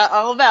 I forgot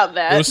all about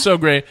that. it was so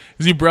great,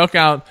 because he broke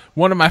out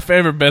one of my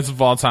favorite bits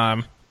of all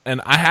time, and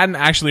I hadn't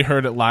actually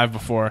heard it live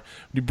before.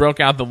 He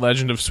broke out The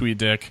Legend of Sweet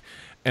Dick,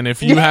 and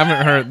if you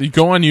haven't heard, you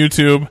go on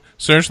YouTube,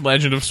 search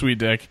Legend of Sweet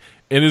Dick.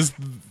 It is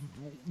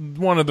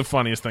one of the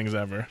funniest things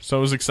ever. So I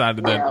was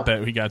excited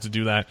that we got to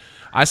do that.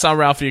 I saw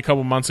Ralphie a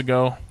couple months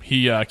ago.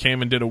 He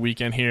came and did a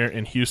weekend here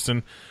in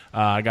Houston.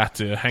 I got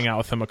to hang out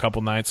with him a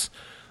couple nights.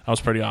 That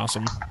was pretty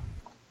awesome.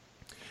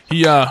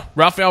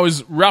 Ralphie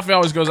always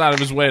goes out of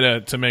his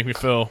way to make me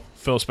feel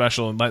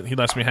special, and he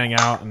lets me hang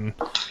out and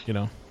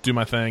do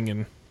my thing,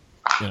 and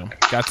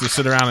got to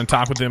sit around and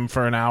talk with him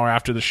for an hour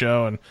after the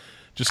show and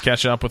just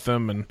catch up with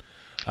him. And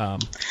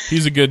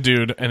he's a good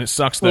dude, and it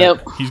sucks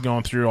that he's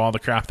going through all the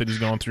crap that he's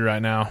going through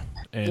right now.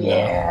 And I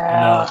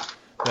know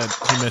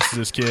that he misses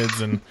his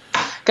kids, and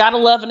Gotta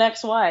love an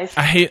ex-wife.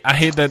 I hate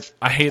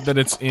that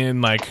it's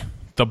in like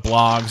the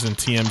blogs and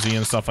TMZ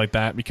and stuff like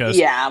that, because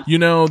you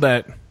know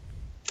that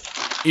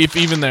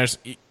even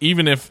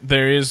if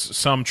there is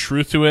some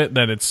truth to it,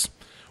 that it's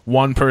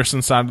one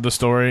person's side of the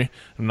story.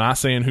 I'm not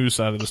saying whose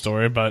side of the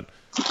story, but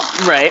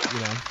Right.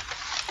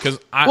 because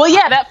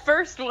that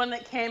first one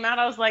that came out,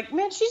 I was like,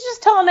 man, she's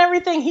just telling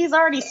everything he's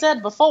already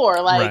said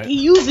before. Like, Right. he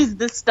uses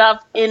this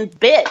stuff in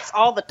bits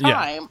all the Yeah.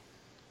 time.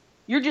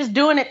 You're just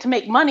doing it to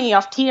make money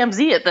off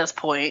TMZ at this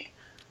point.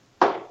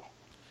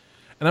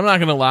 and I'm not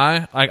gonna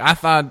lie, like I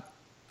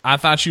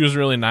thought she was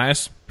really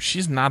nice.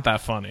 She's not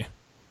that funny.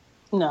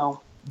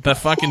 No. The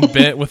fucking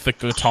bit with the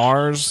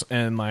guitars,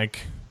 and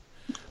like,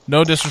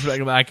 no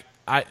disrespect, like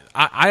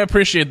I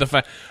appreciate the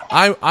fact,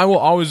 I will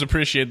always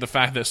appreciate the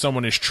fact that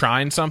someone is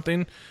trying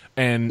something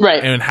and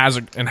Right. and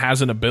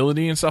has an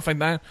ability and stuff like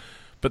that.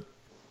 But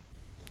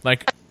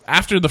like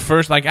after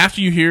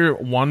you hear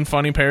one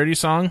funny parody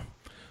song,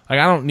 like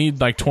I don't need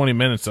like 20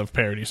 minutes of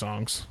parody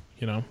songs.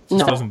 It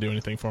just doesn't do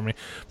anything for me.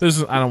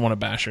 I don't want to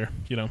bash her.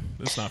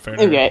 It's not fair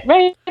to her. Okay,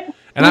 right.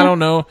 And I don't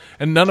know,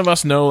 and none of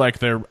us know like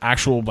their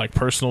actual like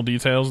personal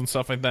details and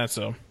stuff like that.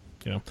 So,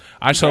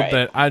 I just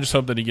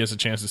hope that he gets a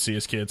chance to see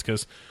his kids,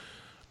 because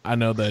I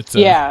know that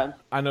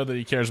I know that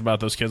he cares about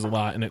those kids a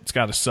lot, and it's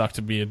got to suck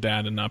to be a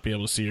dad and not be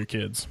able to see your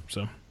kids.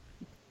 So,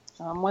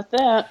 I'm with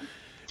that.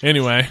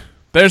 anyway,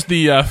 there's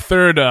the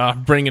third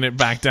bringing it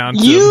back down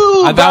to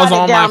You that was brought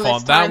all it my down fault.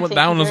 this time. That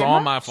Thank one you was very all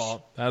much. my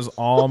fault. That was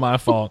all my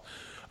fault.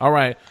 All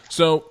right,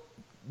 so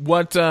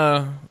what's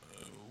something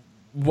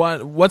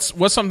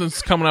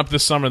that's coming up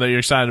this summer that you're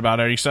excited about?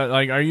 Are you excited?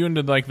 Like, are you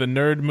into like the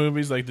nerd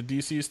movies, like the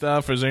DC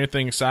stuff? Or is there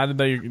anything excited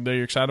that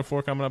you're excited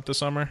for coming up this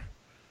summer?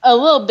 A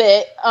little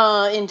bit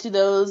into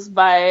those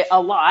by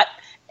a lot.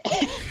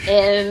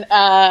 And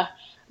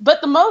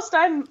but the most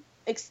I'm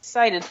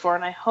excited for,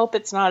 and I hope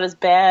it's not as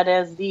bad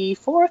as the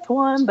fourth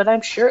one, but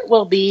I'm sure it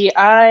will be,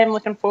 I'm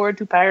looking forward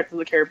to Pirates of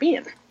the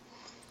Caribbean,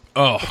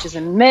 Oh, which is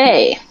in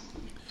May.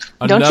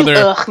 Don't you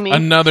ugh me.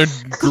 another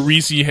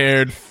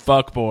greasy-haired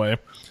fuckboy.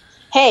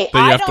 Hey, that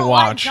you I have to don't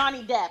like watch.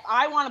 Johnny Depp.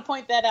 I want to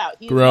point that out.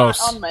 He's Gross.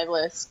 not on my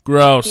list.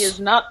 Gross. He is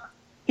not.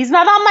 He's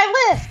not on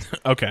my list.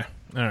 Okay,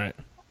 all right.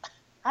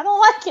 I don't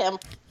like him.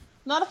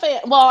 Not a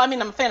fan. Well, I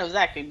mean, I'm a fan of his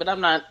acting, but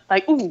I'm not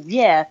like, ooh,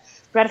 yeah,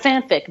 write a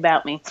fanfic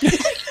about me.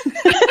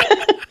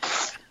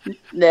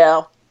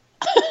 No.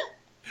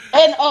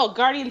 And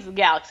Guardians of the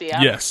Galaxy.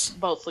 I'm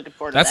both looking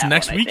forward to That's that.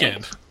 next one, I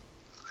weekend.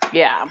 think.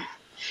 Yeah.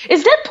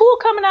 Is Deadpool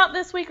coming out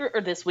this week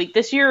or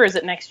this year, or is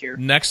it next year?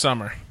 Next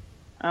summer.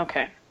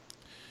 Okay.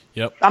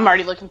 Yep. I'm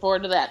already looking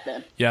forward to that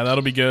then. Yeah,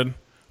 that'll be good.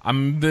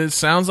 It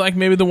sounds like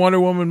maybe the Wonder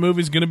Woman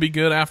movie's going to be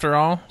good after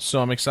all, so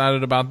I'm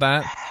excited about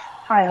that.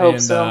 I hope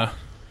so.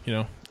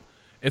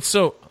 It's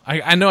so.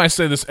 I know I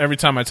say this every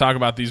time I talk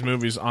about these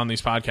movies on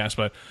these podcasts,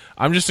 but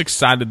I'm just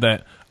excited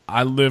that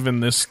I live in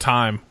this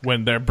time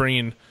when they're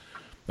bringing,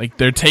 like,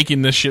 they're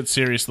taking this shit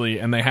seriously,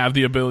 and they have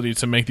the ability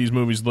to make these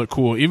movies look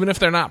cool, even if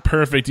they're not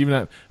perfect.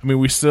 The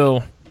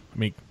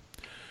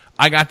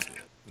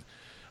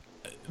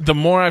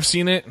more I've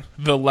seen it,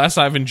 the less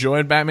I've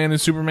enjoyed Batman v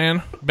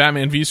Superman.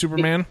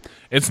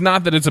 It's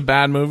not that it's a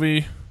bad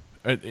movie.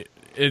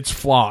 It's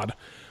flawed.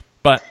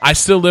 But I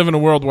still live in a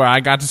world where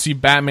I got to see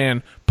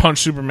Batman punch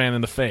Superman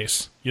in the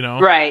face, you know?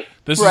 Right.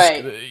 This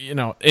is, you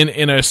know,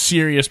 in a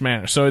serious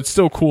manner. So it's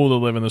still cool to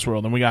live in this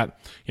world. And we got,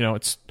 you know,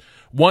 it's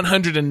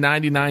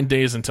 199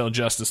 days until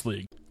Justice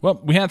League.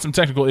 Well, we had some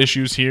technical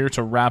issues here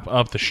to wrap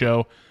up the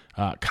show.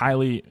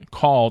 Kylie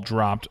Call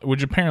dropped,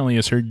 which apparently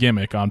is her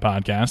gimmick on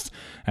podcasts,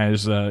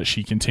 as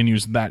she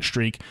continues that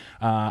streak.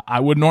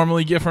 I would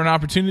normally give her an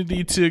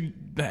opportunity to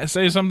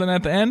say something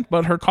at the end,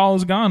 but her call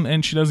is gone,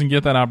 and she doesn't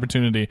get that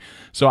opportunity.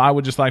 So I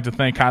would just like to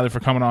thank Kylie for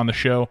coming on the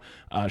show.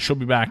 She'll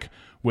be back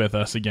with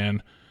us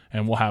again,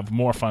 and we'll have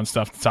more fun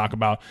stuff to talk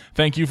about.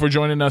 Thank you for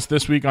joining us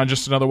this week on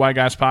Just Another White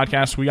Guys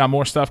podcast. We got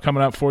more stuff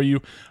coming up for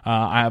you.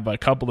 I have a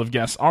couple of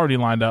guests already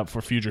lined up for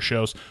future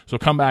shows, so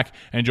come back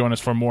and join us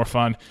for more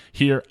fun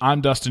here. I'm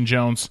Dustin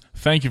Jones.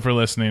 Thank you for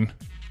listening.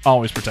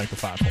 Always protect the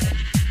 5-hole.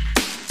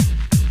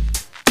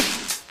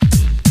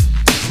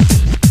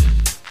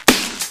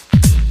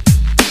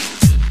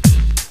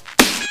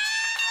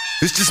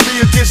 It's just me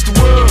against the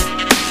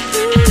world.